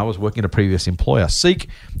used it when I was working at a previous employer. Seek,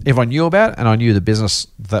 everyone knew about, and I knew the business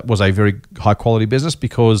that was a very high quality business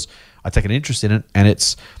because I'd taken an interest in it, and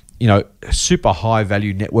it's super high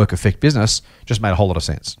value network effect business. Just made a whole lot of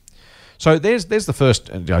sense. So there's the first,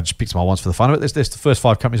 and I just picked some ones for the fun of it. There's the first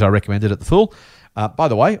 5 companies I recommended at the full. By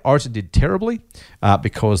the way, Origin did terribly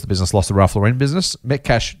because the business lost the Ralph Lauren business.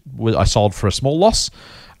 Metcash I sold for a small loss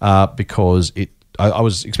because I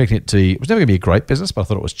was expecting it was never going to be a great business, but I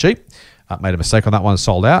thought it was cheap. Made a mistake on that one,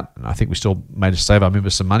 sold out, and I think we still made to save our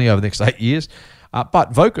members some money over the next 8 years.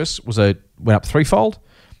 But Vocus went up threefold.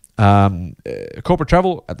 Corporate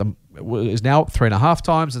Travel is now up 3.5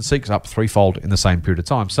 times, and Seek's up threefold in the same period of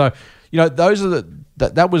time. So, those are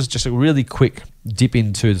that was just a really quick dip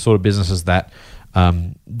into the sort of businesses that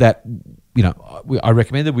I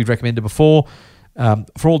recommended. We've recommended before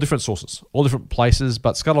for all different sources, all different places.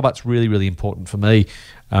 But Scuttlebutt's really, really important for me.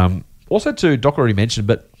 Also, too, Doc already mentioned,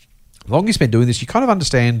 but the longer you spend doing this, you kind of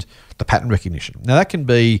understand the pattern recognition. Now, that can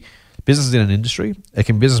be businesses in an industry. It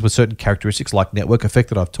can be business with certain characteristics like network effect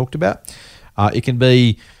that I've talked about. It can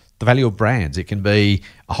be the value of brands. It can be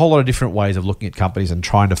a whole lot of different ways of looking at companies and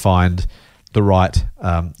trying to find the right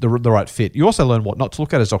fit. You also learn what not to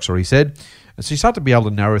look at, as Doc's already said. And so you start to be able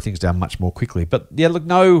to narrow things down much more quickly. But yeah, look,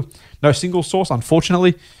 no single source,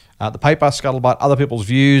 unfortunately. The paper, Scuttlebutt, other people's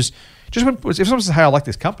views. If someone says, hey, I like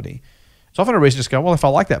this company, it's often a reason to just go, well, if I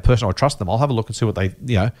like that person or trust them, I'll have a look and see what have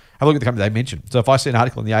a look at the company they mentioned. So if I see an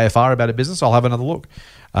article in the AFR about a business, I'll have another look.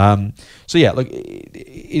 So yeah, look,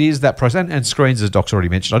 it is that process. And screens, as Doc's already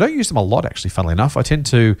mentioned. I don't use them a lot, actually, funnily enough. I tend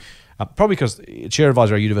to, probably because Share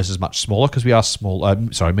Advisor, our universe is much smaller because we are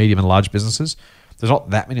medium and large businesses. There's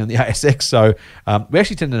not that many on the ASX. So we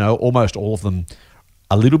actually tend to know almost all of them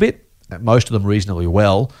a little bit, most of them reasonably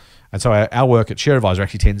well. And so our work at Share Advisor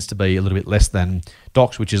actually tends to be a little bit less than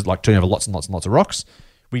Doc's, which is like turning over lots and lots and lots of rocks.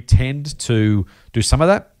 We tend to do some of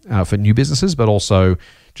that for new businesses, but also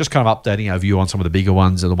just kind of updating our view on some of the bigger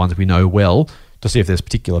ones and the ones that we know well to see if there's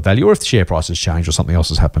particular value or if the share price has changed or something else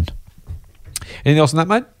has happened. Anything else on that,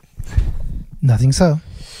 mate? Nothing so.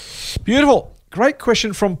 Beautiful. Great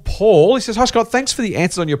question from Paul. He says, hi, Scott. Thanks for the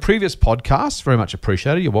answers on your previous podcast. Very much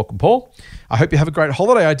appreciated. You're welcome, Paul. I hope you have a great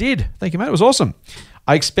holiday. I did. Thank you, mate. It was awesome.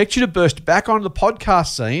 I expect you to burst back onto the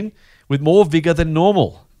podcast scene with more vigor than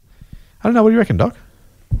normal. I don't know. What do you reckon, Doc?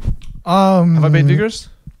 Have I been vigorous?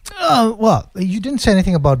 Well, you didn't say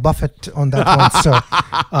anything about Buffett on that one, so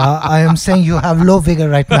I am saying you have low vigor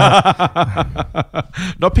right now.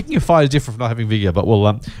 Not picking a fight is different from not having vigor, but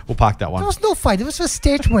we'll park that one. There was no fight. It was a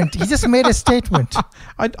statement. He just made a statement.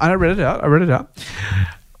 I read it out.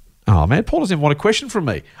 Oh, man. Paul doesn't even want a question from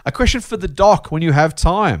me. A question for the Doc when you have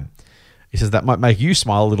time. He says that might make you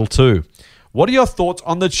smile a little too. What are your thoughts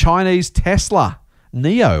on the Chinese Tesla,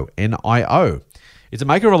 NIO, N-I-O? It's a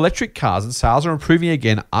maker of electric cars and sales are improving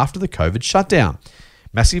again after the COVID shutdown.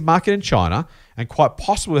 Massive market in China and quite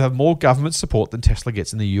possibly have more government support than Tesla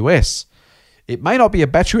gets in the US. It may not be a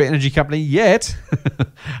battery energy company yet,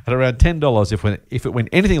 at around $10 if it went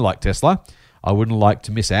anything like Tesla. I wouldn't like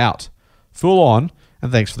to miss out. Full on, and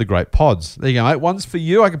thanks for the great pods. There you go, mate. One's for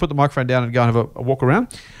you. I can put the microphone down and go and have a walk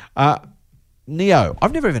around. NIO.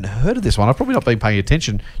 I've never even heard of this one. I've probably not been paying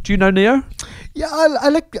attention. Do you know NIO? Yeah,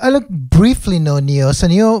 I briefly know NIO. So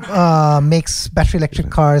NIO makes battery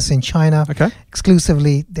electric cars in China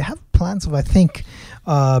exclusively. They have plans of, I think,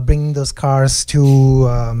 bringing those cars to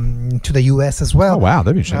the US as well. Oh, wow.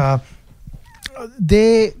 That'd be interesting.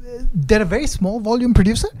 They're a very small volume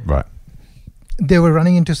producer. Right. They were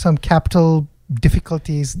running into some capital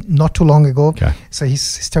difficulties not too long ago. Okay. So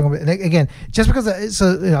he's talking about, again, just because,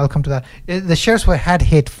 I'll come to that. The shares had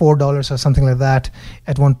hit $4 or something like that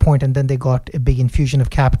at one point, and then they got a big infusion of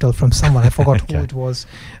capital from someone. I forgot who it was.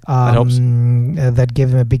 That helps. That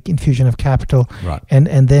gave them a big infusion of capital. Right.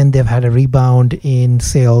 And then they've had a rebound in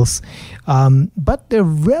sales. But they're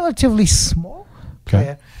relatively small.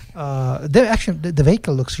 Okay. They're actually, the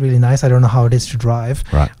vehicle looks really nice. I don't know how it is to drive.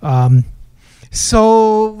 Right.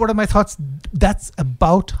 So what are my thoughts? That's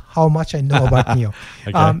about how much I know about NIO.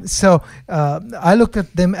 I look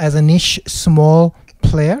at them as a niche small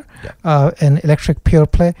player, an electric pure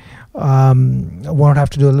play. won't have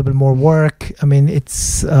to do a little bit more work. I mean,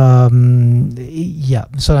 it's yeah.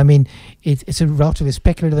 So I mean, it's a relatively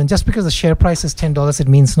speculative, and just because the share price is $10, it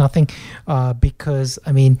means nothing. Because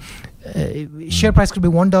I mean, share price could be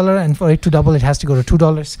 $1, and for it to double, it has to go to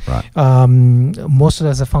 $2. Right. Most of it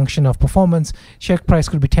as a function of performance. Share price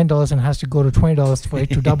could be $10 and has to go to $20 for it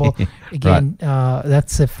to double. Again,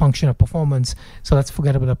 that's a function of performance. So let's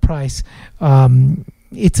forget about the price.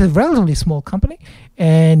 It's a relatively small company,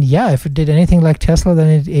 and yeah, if it did anything like Tesla,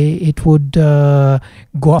 then it would go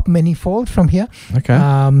up many-fold from here. Okay.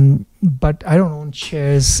 But I don't own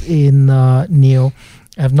shares in NIO.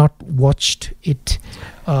 I have not watched it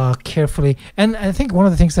carefully, and I think one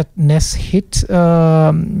of the things that Ness hit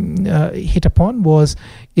upon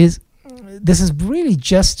is this is really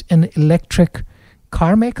just an electric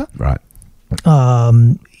car maker. Right.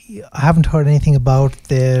 I haven't heard anything about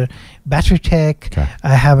their battery tech. Okay.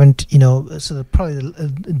 I haven't, so probably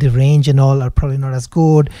the range and all are probably not as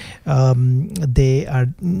good. They are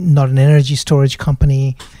not an energy storage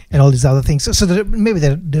company and all these other things. So maybe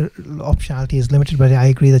their optionality is limited, but I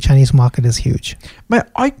agree the Chinese market is huge. Mate,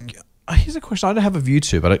 here's a question I don't have a view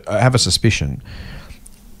to, but I have a suspicion.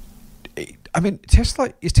 I mean, is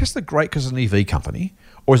Tesla great because it's an EV company,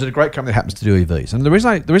 or is it a great company that happens to do EVs? And the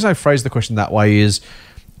reason I phrase the question that way is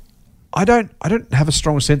I don't have a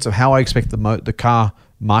strong sense of how I expect the car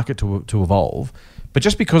market to evolve. But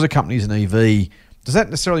just because a company is an EV, does that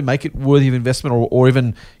necessarily make it worthy of investment, or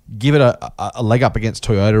even give it a leg up against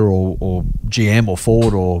Toyota or GM or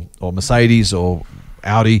Ford or Mercedes or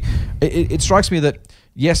Audi? It strikes me that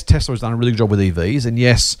yes, Tesla has done a really good job with EVs, and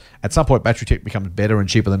yes, at some point battery tech becomes better and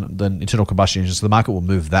cheaper than internal combustion engines, so the market will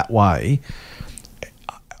move that way.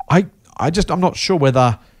 I'm not sure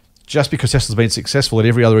whether just because Tesla's been successful, that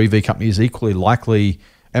every other EV company is equally likely,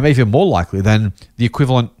 and maybe even more likely than the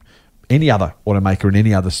equivalent any other automaker in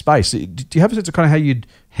any other space. Do you have a sense of kind of how you'd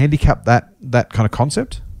handicap that kind of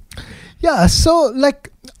concept? Yeah, so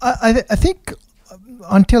like I think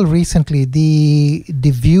until recently, the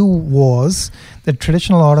view was that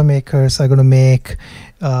traditional automakers are going to make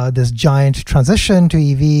this giant transition to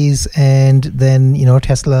EVs, and then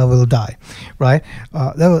Tesla will die, right?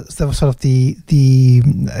 That was sort of the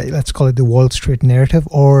let's call it the Wall Street narrative,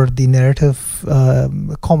 or the narrative,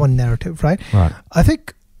 common narrative, right? Right. I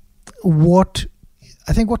think what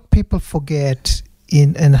people forget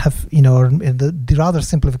the rather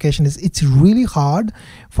simplification is it's really hard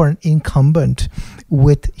for an incumbent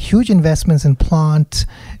with huge investments in plant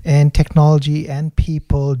and technology and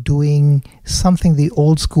people doing something the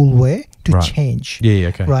old school way to change. Yeah,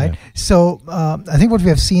 okay. Right? Yeah. So I think what we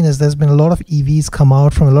have seen is there's been a lot of EVs come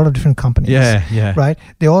out from a lot of different companies. Yeah. Right?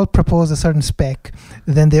 They all propose a certain spec,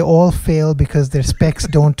 then they all fail because their specs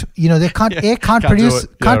don't, they can't produce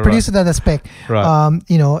it at the spec. Right.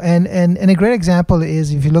 And a great example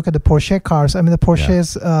is if you look at the Porsche cars. I mean, the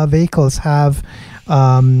Porsche's vehicles have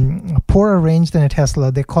poorer range than a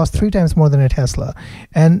Tesla. They cost 3 times more than a Tesla,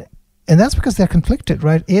 and that's because they're conflicted,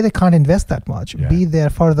 right? A, they can't invest that much. Yeah. B, they're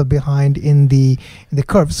farther behind in the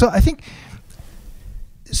curve. So I think,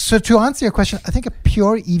 to answer your question, I think a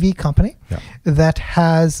pure EV company that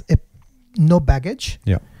has no baggage,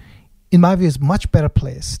 in my view, is much better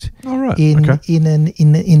placed in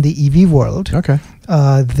the EV world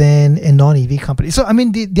than a non-EV company. So I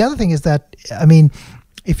mean, the other thing is that, I mean,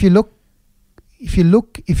 if you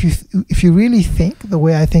really think the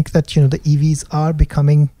way I think that the EVs are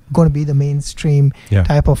going to be the mainstream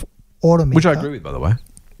type of automaker, which I agree with, by the way,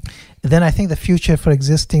 then I think the future for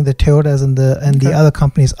existing the Toyotas and the other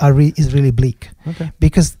companies is really bleak,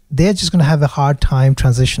 because they're just going to have a hard time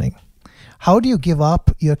transitioning. How do you give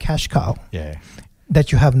up your cash cow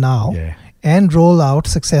that you have now and roll out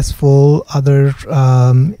successful other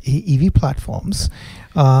EV platforms?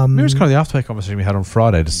 Maybe it's kind of the afterpay conversation we had on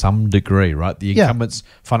Friday to some degree, right? The incumbents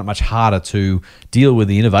find it much harder to deal with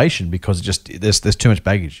the innovation because there's too much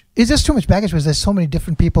baggage. It's just too much baggage because there's so many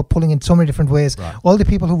different people pulling in so many different ways. Right. All the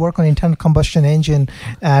people who work on internal combustion engine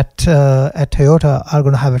at Toyota are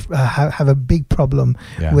going to have a big problem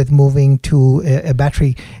with moving to a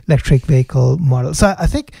battery electric vehicle model. So I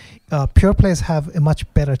think pure players have a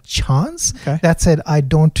much better chance. Okay. That said, I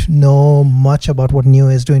don't know much about what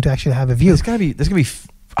NIO is doing to actually have a view. There's going to be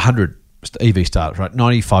 100 EV startups, right?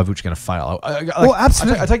 95 which are going to fail.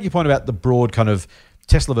 Absolutely. I take your point about the broad kind of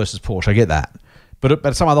Tesla versus Porsche. I get that. But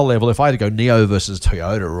at some other level, if I had to go NIO versus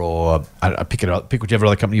Toyota, or I pick whichever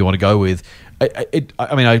other company you want to go with, I don't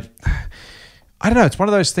know. It's one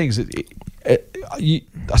of those things.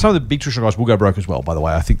 Some of the big traditional guys will go broke as well, by the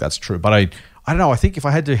way. I think that's true. But I don't know. I think if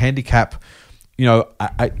I had to handicap, a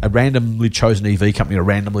randomly chosen EV company, a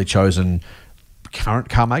randomly chosen current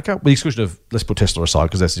car maker, with the exclusion of, let's put Tesla aside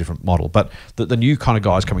because that's a different model, but the new kind of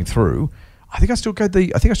guys coming through, I think I still go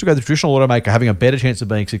the traditional automaker having a better chance of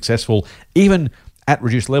being successful, even at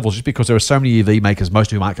reduced levels, just because there are so many EV makers,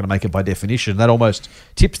 most of whom aren't going to make it by definition. That almost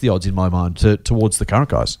tips the odds in my mind towards the current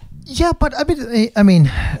guys. Yeah, but I don't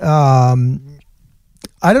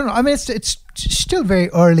know. I mean, it's still very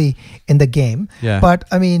early in the game. Yeah. But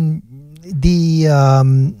I mean,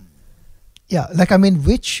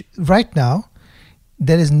 which right now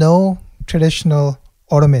there is no traditional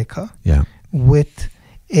automaker. Yeah. With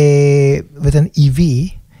an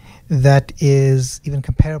EV that is even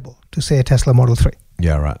comparable to, say, a Tesla Model 3.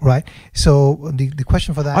 Yeah, right. Right. So the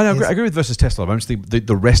question for that I agree with versus Tesla. But I'm just thinking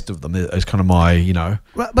the rest of them is kind of my,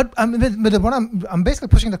 Right, but what I'm basically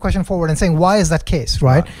pushing the question forward and saying, why is that case,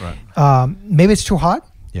 right? Right. Maybe it's too hard.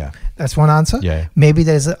 Yeah. That's one answer. Yeah. Maybe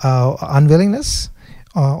there's unwillingness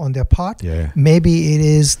on their part. Yeah. Maybe it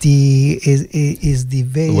is the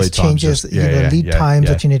various changes, lead times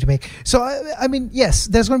that you need to make. So I mean, yes,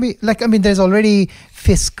 there's going to be there's already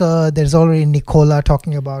Fisker, there's already Nikola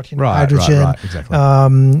talking about hydrogen, right, exactly.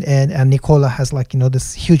 And Nikola has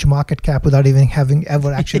this huge market cap without even having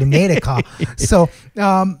ever actually made a car. So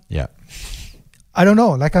yeah. I don't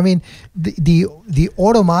know. The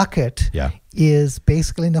auto market is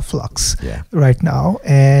basically in a flux right now.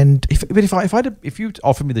 And if you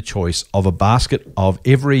offered me the choice of a basket of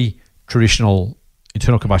every traditional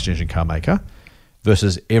internal combustion engine car maker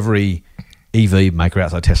versus every EV maker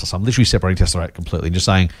outside Tesla, so I'm literally separating Tesla out completely and just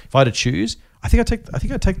saying, if I had to choose, I think I'd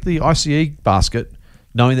take the ICE basket,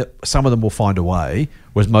 knowing that some of them will find a way,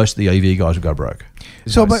 whereas most of the EV guys will go broke.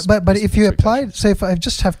 So, but if you apply, say, if I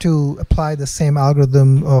just have to apply the same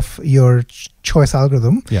algorithm of your choice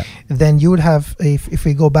algorithm, then you would have, if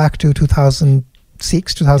we go back to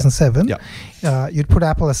 2006, 2007, you'd put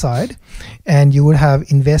Apple aside, and you would have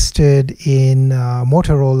invested in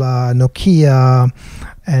Motorola, Nokia,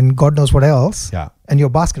 and God knows what else, and your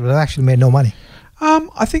basket would have actually made no money.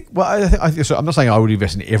 I think so. I'm not saying I would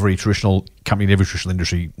invest in every traditional company in every traditional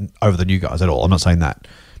industry over the new guys at all. I'm not saying that,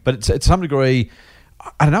 but to some degree,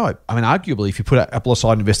 I don't know. I mean, arguably, if you put Apple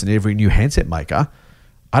aside and invest in every new handset maker,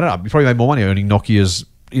 I don't know. You probably made more money earning Nokia's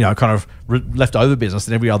kind of leftover business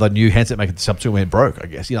than every other new handset maker that subsequently went broke. I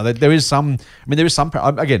guess there is some. I mean, there is some.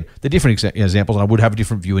 Again, they're different examples, and I would have a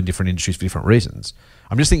different view in different industries for different reasons.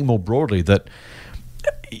 I'm just thinking more broadly that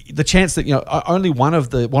the chance that only one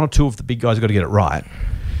or two of the big guys have got to get it right.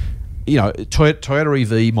 Toyota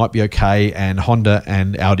EV might be okay, and Honda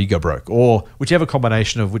and Audi go broke, or whichever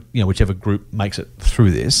combination of whichever group makes it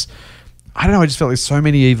through this. I don't know. I just felt there's so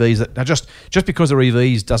many EVs that are just because they're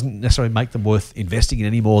EVs doesn't necessarily make them worth investing in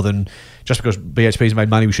any more than just because BHP's made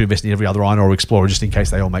money. We should invest in every other iron or explorer just in case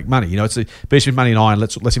they all make money. It's BHP's money in iron.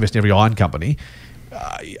 Let's invest in every iron company.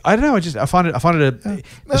 I don't know. I find it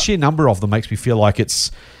the sheer number of them makes me feel like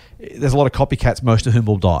there's a lot of copycats, most of whom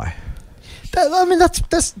will die. I mean, that's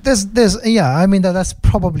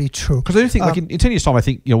probably true. Because I do think, in 10 years' time, I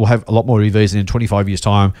think we'll have a lot more EVs, and in 25 years'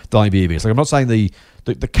 time, there'll only be EVs. I'm not saying the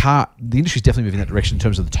industry's definitely moving in that direction in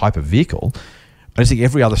terms of the type of vehicle. I just think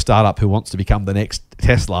every other startup who wants to become the next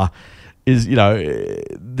Tesla is,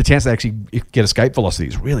 the chance they actually get escape velocity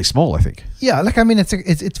is really small, I think. Yeah,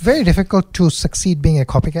 it's very difficult to succeed being a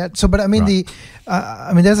copycat. So, but I mean,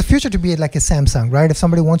 there's a future to be like a Samsung, right? If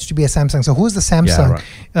somebody wants to be a Samsung, so who's the Samsung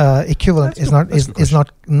equivalent is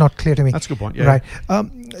not clear to me. That's a good point. Yeah. Right. I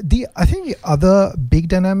think the other big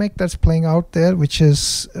dynamic that's playing out there, which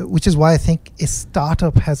is why I think a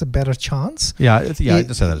startup has a better chance. I'd say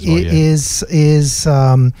that as well. Is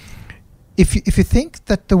if you think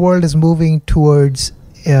that the world is moving towards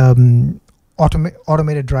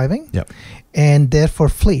automated driving, and therefore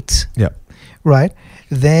fleets, right,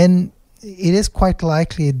 then it is quite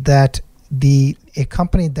likely that a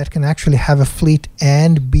company that can actually have a fleet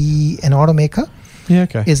and be an automaker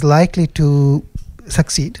is likely to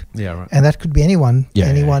succeed. Yeah, right. And that could be anyone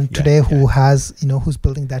today who has who's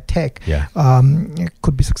building that tech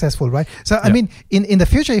could be successful, right? So I mean, in the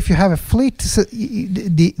future, if you have a fleet, so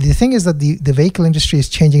the thing is that the vehicle industry is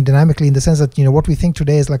changing dynamically in the sense that what we think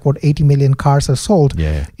today is like 80 million cars are sold.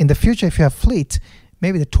 In the future, if you have fleet,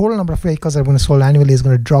 maybe the total number of vehicles that are going to sold annually is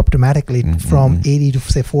going to drop dramatically from 80 to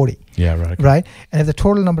say 40. Yeah, right. Okay. Right, and if the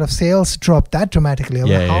total number of sales drop that dramatically,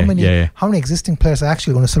 how many existing players are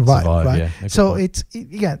actually going to survive? Right. So it's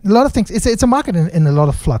a lot of things. It's a market in a lot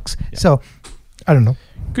of flux. Yeah. So I don't know.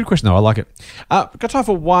 Good question though. I like it. Got time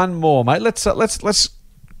for one more, mate. Let's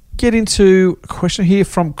get into a question here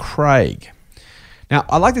from Craig. Now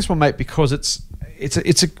I like this one, mate, because it's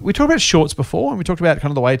we talked about shorts before, and we talked about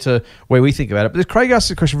kind of the way to where we think about it. But Craig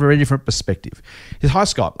asks a question from a very different perspective. He says, "Hi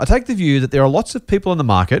Scott, I take the view that there are lots of people in the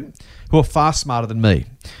market who are far smarter than me."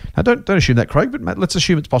 Now, don't assume that, Craig, but let's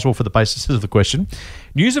assume it's possible for the basis of the question.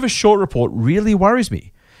 News of a short report really worries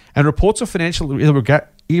me, and reports of financial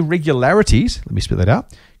irregularities, let me spit that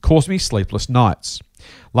out, cause me sleepless nights.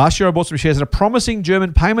 Last year, I bought some shares in a promising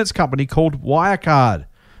German payments company called Wirecard.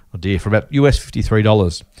 Oh dear, for about US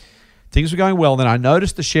 $53. Things were going well, then I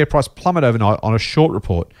noticed the share price plummet overnight on a short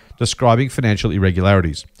report describing financial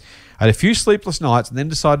irregularities. I had a few sleepless nights and then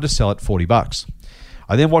decided to sell at $40.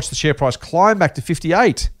 I then watched the share price climb back to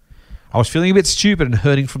 58. I was feeling a bit stupid and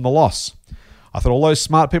hurting from the loss. I thought all those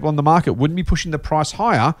smart people on the market wouldn't be pushing the price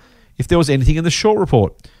higher if there was anything in the short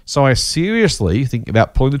report. So I seriously think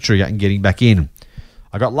about pulling the trigger and getting back in.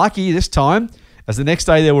 I got lucky this time, as the next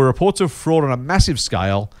day there were reports of fraud on a massive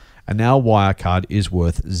scale, and now Wirecard is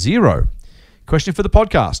worth $0. Question for the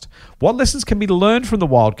podcast. What lessons can be learned from the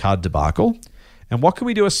Wildcard debacle? And what can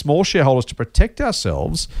we do as small shareholders to protect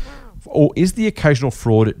ourselves? Or is the occasional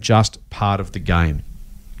fraud just part of the game?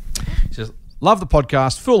 He says, love the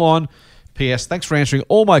podcast, full on. P.S. Thanks for answering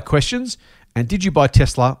all my questions. And did you buy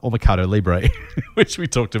Tesla or Mercado Libre, which we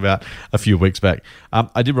talked about a few weeks back?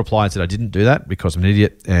 I did reply and said I didn't do that because I'm an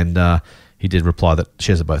idiot. And he did reply that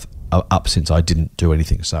shares are both up since I didn't do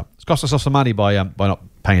anything. So it's cost myself some money by not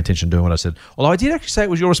paying attention to doing what I said. Although I did actually say it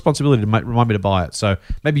was your responsibility to remind me to buy it. So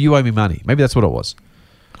maybe you owe me money. Maybe that's what it was.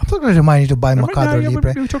 I'm not going to remind you to buy Mercado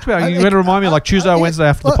Libre. We talked about it. You're going to remind me like Tuesday or Wednesday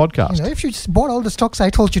after the podcast. If you just bought all the stocks I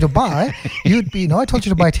told you to buy, you'd be, I told you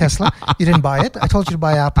to buy Tesla. You didn't buy it. I told you to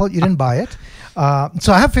buy Apple. You didn't buy it.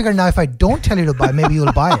 So I have figured now if I don't tell you to buy, maybe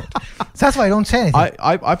you'll buy it. So that's why I don't say anything.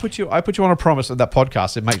 I put you on a promise at that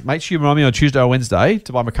podcast. Make sure you remind me on Tuesday or Wednesday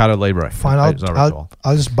to buy Mercado Libre. Fine, I'll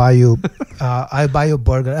just buy you. I'll buy you a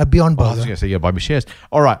burger, Beyond Burger. I was going to say, buy me shares.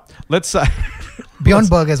 All right, let's Beyond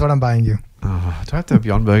Burger is what I'm buying you. Do I have to have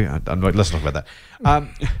Beyond Burger? Let's talk about that.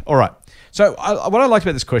 All right. So what I liked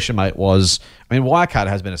about this question, mate, was, Wirecard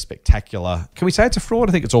has been a spectacular... Can we say it's a fraud?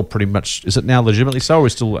 I think it's all pretty much... Is it now legitimately so, or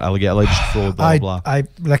is it still alleged fraud, blah, blah?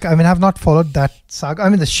 I've not followed that saga.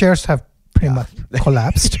 The shares have pretty much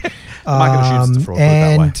collapsed. Market assumes it's a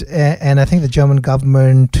fraud, and I think the German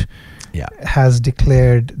government... has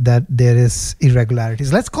declared that there is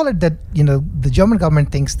irregularities. Let's call it that, the German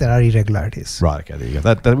government thinks there are irregularities. Right, okay, there you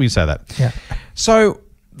go. That we say that. Yeah. So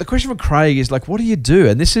the question for Craig is what do you do?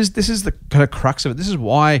 And this is the kind of crux of it. This is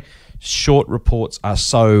why short reports are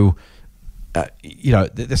so they're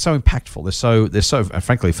so impactful. They're so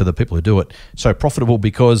frankly, for the people who do it, so profitable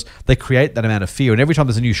because they create that amount of fear. And every time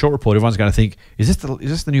there's a new short report, everyone's going to think, is this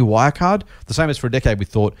the new Wirecard? The same as for a decade we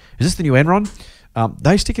thought, is this the new Enron?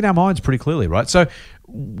 They stick in our minds pretty clearly, right? So, I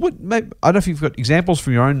don't know if you've got examples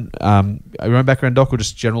from your own background, Doc, or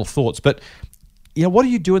just general thoughts. But what do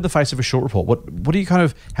you do in the face of a short report? What do you kind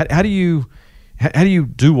of how do you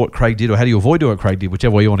do what Craig did, or how do you avoid doing what Craig did,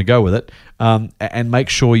 whichever way you want to go with it, and make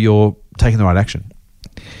sure you're taking the right action?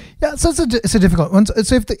 Yeah, so it's a difficult one.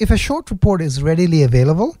 So if a short report is readily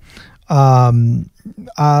available, and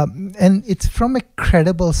it's from a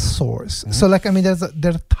credible source. Mm-hmm. So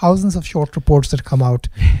there are thousands of short reports that come out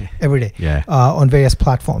every day on various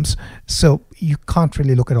platforms. So you can't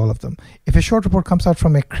really look at all of them. If a short report comes out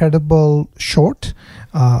from a credible short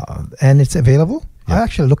and it's available, I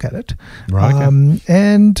actually look at it. Right.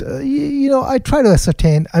 I try to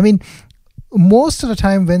ascertain. Most of the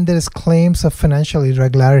time when there is claims of financial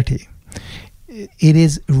irregularity, it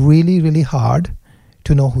is really, really hard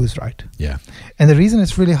to know who is right. Yeah. And the reason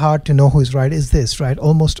it's really hard to know who is right is this, right?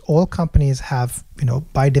 Almost all companies have,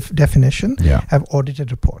 by definition, have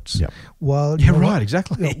audited reports. Yeah. Well, right,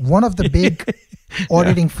 exactly. One of the big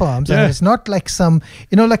auditing firms, and it's not like some,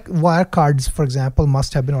 like Wirecards, for example,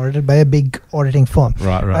 must have been audited by a big auditing firm.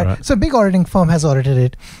 Right. So a big auditing firm has audited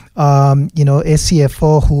it. A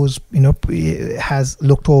CFO who's, has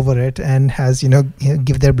looked over it and has,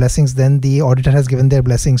 give their blessings. Then the auditor has given their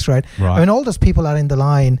blessings, right? All those people are in the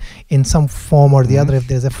line in some form or the other if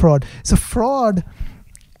there's a fraud. So fraud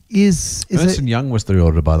is Ernst & Young was the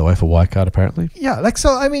auditor, by the way, for Wirecard, apparently. Yeah,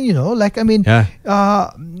 so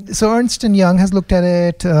Ernst & Young has looked at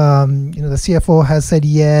it. The CFO has said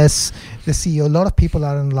yes. The CEO, a lot of people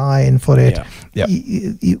are in line for it.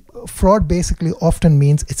 Fraud basically often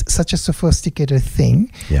means it's such a sophisticated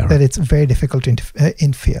thing that it's very difficult to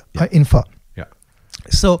infer. Yeah.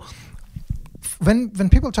 So when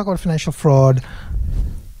people talk about financial fraud,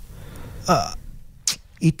 I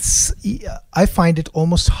find it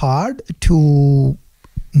almost hard to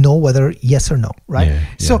know whether yes or no, right? Yeah.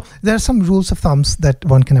 So there are some rules of thumbs that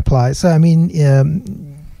one can apply. So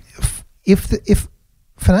if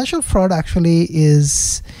financial fraud actually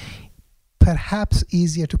is perhaps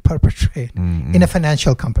easier to perpetrate in a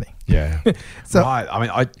financial company. Yeah. So, right. I mean,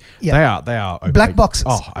 yeah. they are opaque. Black boxes,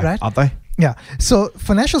 right? Aren't they? Yeah. So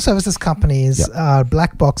financial services companies are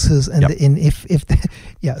black boxes, and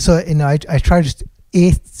So I try to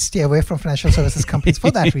stay away from financial services companies for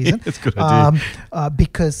that reason. That's a good idea.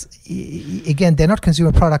 Because again, they're not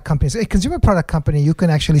consumer product companies. A consumer product company, you can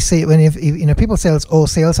actually say when if people say, oh,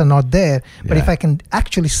 sales are not there, but if I can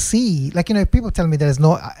actually see, like people tell me there is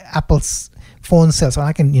no Apple's phone sales, so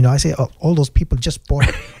I can I say, oh, all those people just bought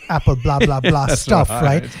Apple blah blah blah stuff,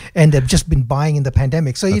 right? And they've just been buying in the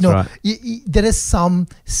pandemic. So there is some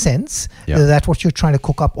sense that what you're trying to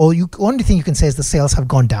cook up, or only thing you can say is the sales have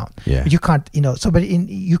gone down. But you can't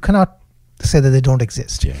you cannot say that they don't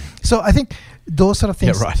exist. So I think those sort of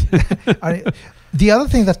things are, the other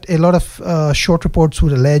thing that a lot of short reports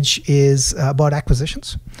would allege is about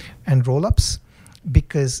acquisitions and roll-ups,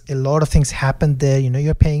 because a lot of things happen there.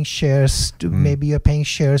 You're paying shares to maybe you're paying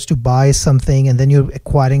shares to buy something, and then you're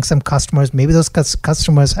acquiring some customers. Maybe those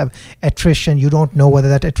customers have attrition. You don't know whether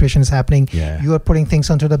that attrition is happening. You are putting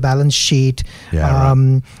things onto the balance sheet.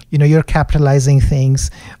 You're capitalizing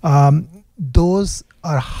things. Those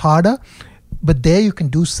are harder, but there you can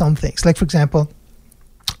do some things. Like, for example,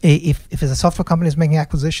 if it's a software company is making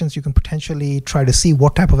acquisitions, you can potentially try to see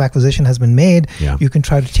what type of acquisition has been made. You can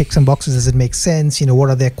try to tick some boxes. Does it make sense? What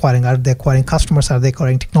are they acquiring? Are they acquiring customers? Are they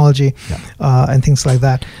acquiring technology? And things like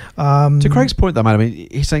that. To Craig's point, though, mate, I mean,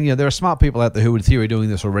 he's saying there are smart people out there who, in theory, are doing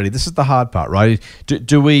this already. This is the hard part, right?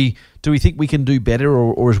 Do we think we can do better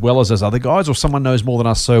or as well as those other guys, or someone knows more than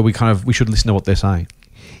us, so we should listen to what they're saying?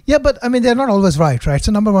 Yeah, but I mean, they're not always right?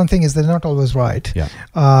 So number one thing is they're not always right.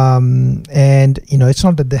 And it's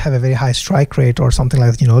not that they have a very high strike rate or something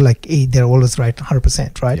like they're always right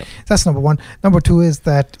 100%, right? That's number one. Number two is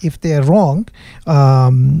that if they're wrong,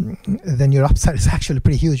 then your upside is actually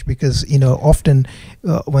pretty huge, because often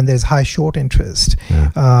when there's high short interest,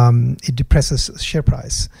 it depresses share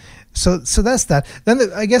price. So that's that. Then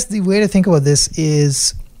I guess the way to think about this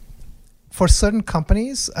is, for certain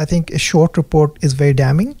companies, I think a short report is very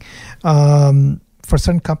damning. For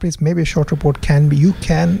certain companies, maybe a short report can be, you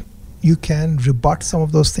can rebut some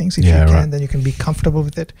of those things. If you can, then you can be comfortable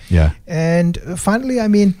with it. And finally, I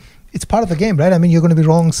mean, it's part of the game, right? I mean, you're going to be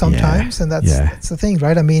wrong sometimes, and that's the thing,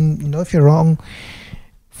 right? I mean, if you're wrong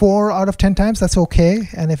 4 out of 10 times, that's okay.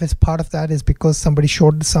 And if it's part of that is because somebody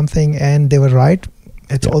shorted something and they were right,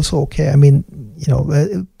 it's also okay. I mean,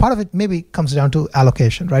 part of it maybe comes down to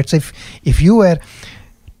allocation, right? So if you were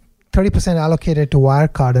 30% allocated to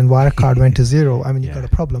Wirecard and Wirecard went to 0, I mean, you've got a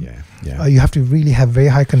problem. You have to really have very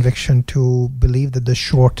high conviction to believe that the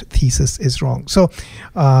short thesis is wrong. So,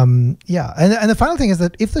 and the final thing is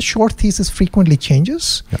that if the short thesis frequently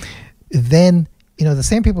changes, then the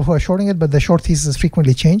same people who are shorting it, but the short thesis is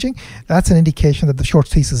frequently changing, that's an indication that the short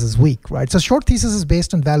thesis is weak, right? So short thesis is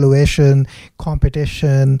based on valuation,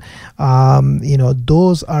 competition,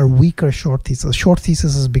 those are weaker short thesis. Short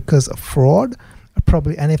thesis is because of fraud,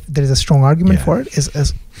 probably, and if there is a strong argument for it,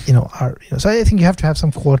 so I think you have to have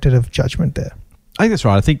some qualitative judgment there. I think that's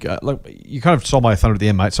right. I think look, you kind of stole my thunder at the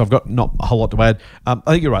end, mate, so I've got not a whole lot to add. I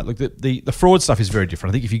think you're right. Look, the fraud stuff is very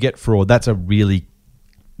different. I think if you get fraud, that's a really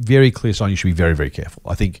very clear sign you should be very, very careful.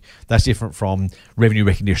 I think that's different from revenue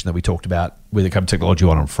recognition that we talked about with the technology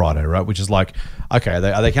on Friday, right? Which is like, okay,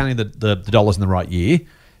 are they counting the dollars in the right year?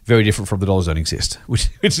 Very different from the dollars don't exist, which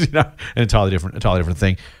is an entirely different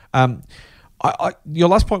thing. Your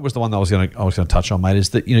last point was the one that I was going to touch on, mate. Is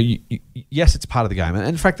that yes, it's part of the game, and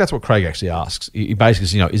in fact, that's what Craig actually asks. He basically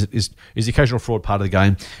says, is the occasional fraud part of the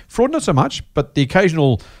game? Fraud, not so much, but the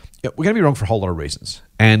occasional, we're going to be wrong for a whole lot of reasons,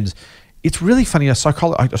 and it's really funny. I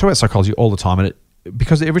talk about psychology all the time, and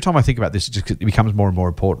because every time I think about this, it becomes more and more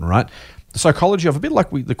important, right? The psychology of a bit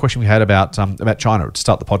like the question we had about China to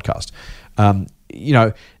start the podcast.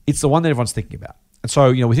 It's the one that everyone's thinking about. And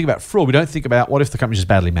so, we think about fraud. We don't think about what if the company's just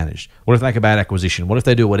badly managed? What if they make a bad acquisition? What if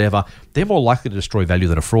they do whatever? They're more likely to destroy value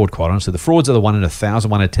than a fraud, quite honestly. The frauds are the 1 in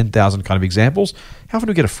 1,000, 1 in 10,000 kind of examples. How often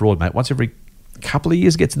do we get a fraud, mate? Once every couple of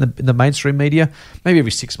years, gets in the mainstream media, maybe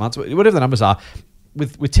every 6 months, whatever the numbers are.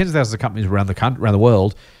 With tens of thousands of companies around the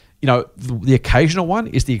world, the occasional one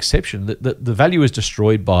is the exception. That the value is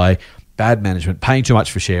destroyed by bad management, paying too much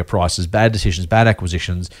for share prices, bad decisions, bad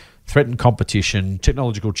acquisitions, threatened competition,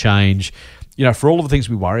 technological change. For all of the things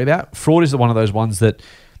we worry about, fraud is one of those ones that,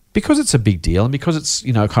 because it's a big deal and because it's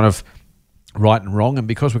kind of right and wrong, and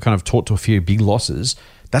because we're kind of taught to a few big losses,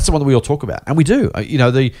 that's the one that we all talk about, and we do.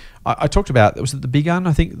 I talked about, was it the big one?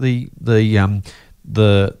 I think the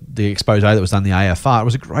the expose that was done in the AFR. It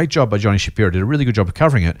was a great job by Johnny Shapiro. Did a really good job of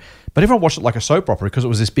covering it. But everyone watched it like a soap opera because it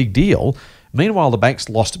was this big deal. Meanwhile, the banks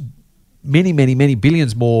lost many, many, many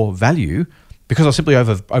billions more value because they were simply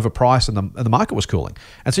overpriced and the market was cooling.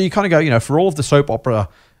 And so you kind of go, for all of the soap opera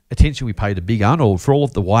attention we pay to Big Arnold, for all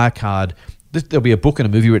of the Wirecard, there'll be a book and a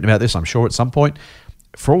movie written about this, I'm sure, at some point.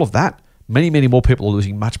 For all of that, many, many more people are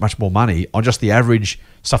losing much, much more money on just the average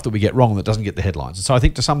stuff that we get wrong that doesn't get the headlines. And so I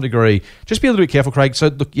think to some degree, just be a little bit careful, Craig. So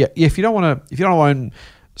look, if you don't want to own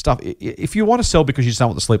stuff, if you want to sell because you just don't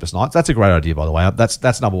want to sleep at night, that's a great idea, by the way.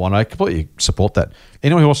 That's number one. I completely support that.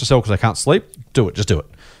 Anyone who wants to sell because they can't sleep, do it. Just do it.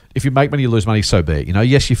 If you make money, you lose money, so be it.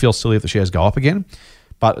 Yes, you feel silly if the shares go up again,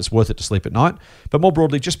 but it's worth it to sleep at night. But more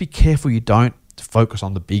broadly, just be careful you don't focus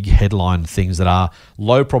on the big headline things that are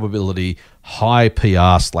low probability, high PR /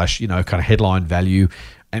 kind of headline value,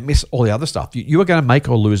 and miss all the other stuff. You are going to make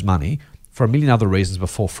or lose money for a million other reasons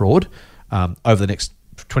before fraud over the next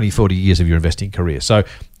 20, 40 years of your investing career. So,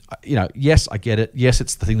 yes, I get it. Yes,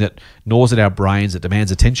 it's the thing that gnaws at our brains, that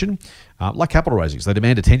demands attention, like capital raisings. They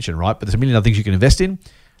demand attention, right? But there's a million other things you can invest in.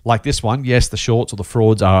 Like this one, yes, the shorts or the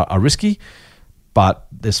frauds are risky, but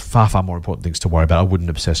there's far, far more important things to worry about. I wouldn't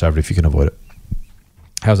obsess over it if you can avoid it.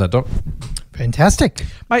 How's that, Doc? Fantastic.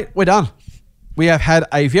 Mate, we're done. We have had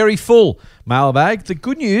a very full mailbag. The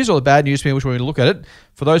good news or the bad news, which we're going to look at it,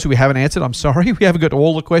 for those who we haven't answered, I'm sorry, we haven't got to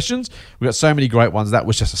all the questions. We've got so many great ones. That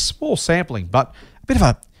was just a small sampling, but a bit of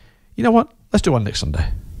a, you know what? Let's do one next Sunday.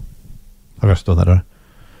 I've got to do that, don't I?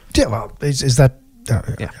 Yeah, well, is that...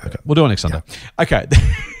 Yeah, okay. We'll do it next Sunday. Yeah. Okay.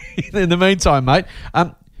 In the meantime, mate,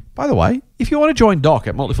 by the way, if you want to join Doc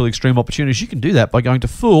at Motley Fool Extreme Opportunities, you can do that by going to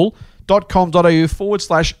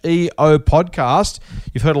fool.com.au/EO podcast.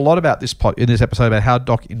 You've heard a lot about this in this episode about how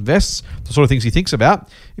Doc invests, the sort of things he thinks about.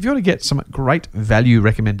 If you want to get some great value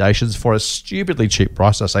recommendations for a stupidly cheap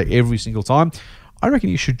price, I say every single time, I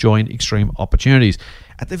reckon you should join Extreme Opportunities.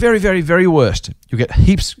 At the very, very, very worst, you'll get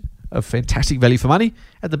heaps of fantastic value for money.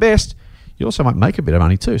 At the best, you also might make a bit of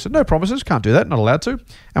money too. So no promises, can't do that, not allowed to,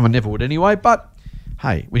 and we never would anyway. But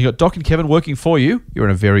hey, when you've got Doc and Kevin working for you, you're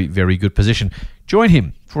in a very, very good position. Join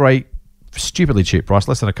him for a stupidly cheap price,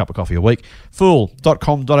 less than a cup of coffee a week.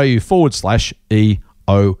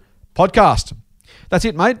 fool.com.au/EO podcast. That's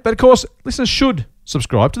it, mate. But of course, listeners should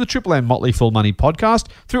subscribe to the Triple M Motley Fool Money podcast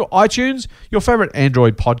through iTunes, your favorite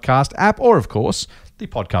Android podcast app, or of course, the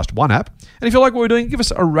Podcast One app. And if you like what we're doing, give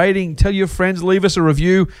us a rating, tell your friends, leave us a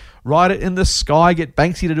review, write it in the sky, get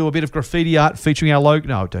Banksy to do a bit of graffiti art featuring our logo.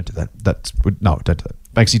 No, don't do that. No, don't do that.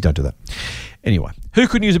 Banksy, don't do that. Anyway, who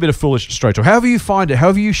could use a bit of foolish straight talk? However you find it,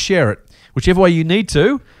 however you share it, whichever way you need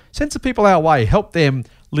to, send some people our way, help them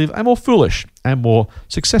live a more foolish and more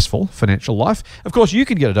successful financial life. Of course, you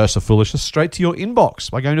can get a dose of foolishness straight to your inbox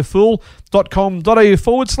by going to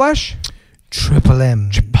fool.com.au/Triple M.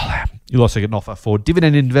 You'll also get an offer for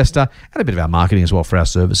Dividend Investor and a bit of our marketing as well for our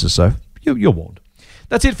services. So you're warned.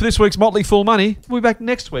 That's it for this week's Motley Fool Money. We'll be back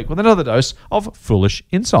next week with another dose of foolish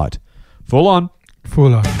insight. Fool on.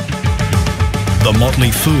 Fool on. The Motley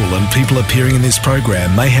Fool and people appearing in this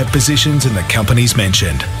program may have positions in the companies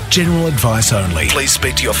mentioned. General advice only. Please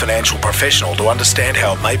speak to your financial professional to understand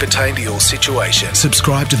how it may pertain to your situation.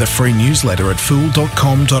 Subscribe to the free newsletter at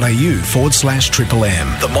fool.com.au/Triple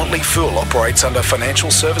M. The Motley Fool operates under Financial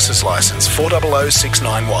Services Licence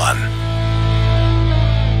 400691.